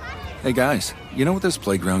 Hey guys, you know what this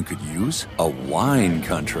playground could use? A wine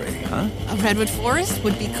country, huh? A redwood forest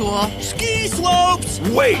would be cool. Ski slopes!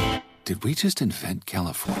 Wait! Did we just invent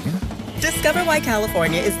California? Discover why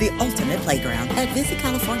California is the ultimate playground at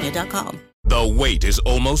visitcalifornia.com. The wait is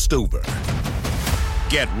almost over.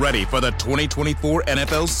 Get ready for the 2024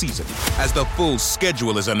 NFL season as the full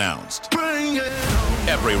schedule is announced. Bring it on.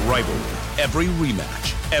 Every rivalry, every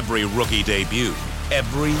rematch, every rookie debut,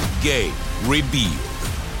 every game revealed.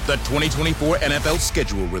 The 2024 NFL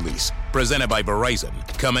schedule release, presented by Verizon,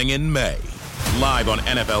 coming in May. Live on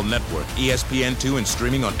NFL Network, ESPN2, and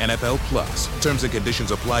streaming on NFL Plus. Terms and conditions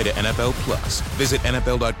apply to NFL Plus. Visit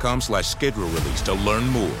NFL.com/schedule release to learn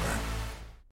more.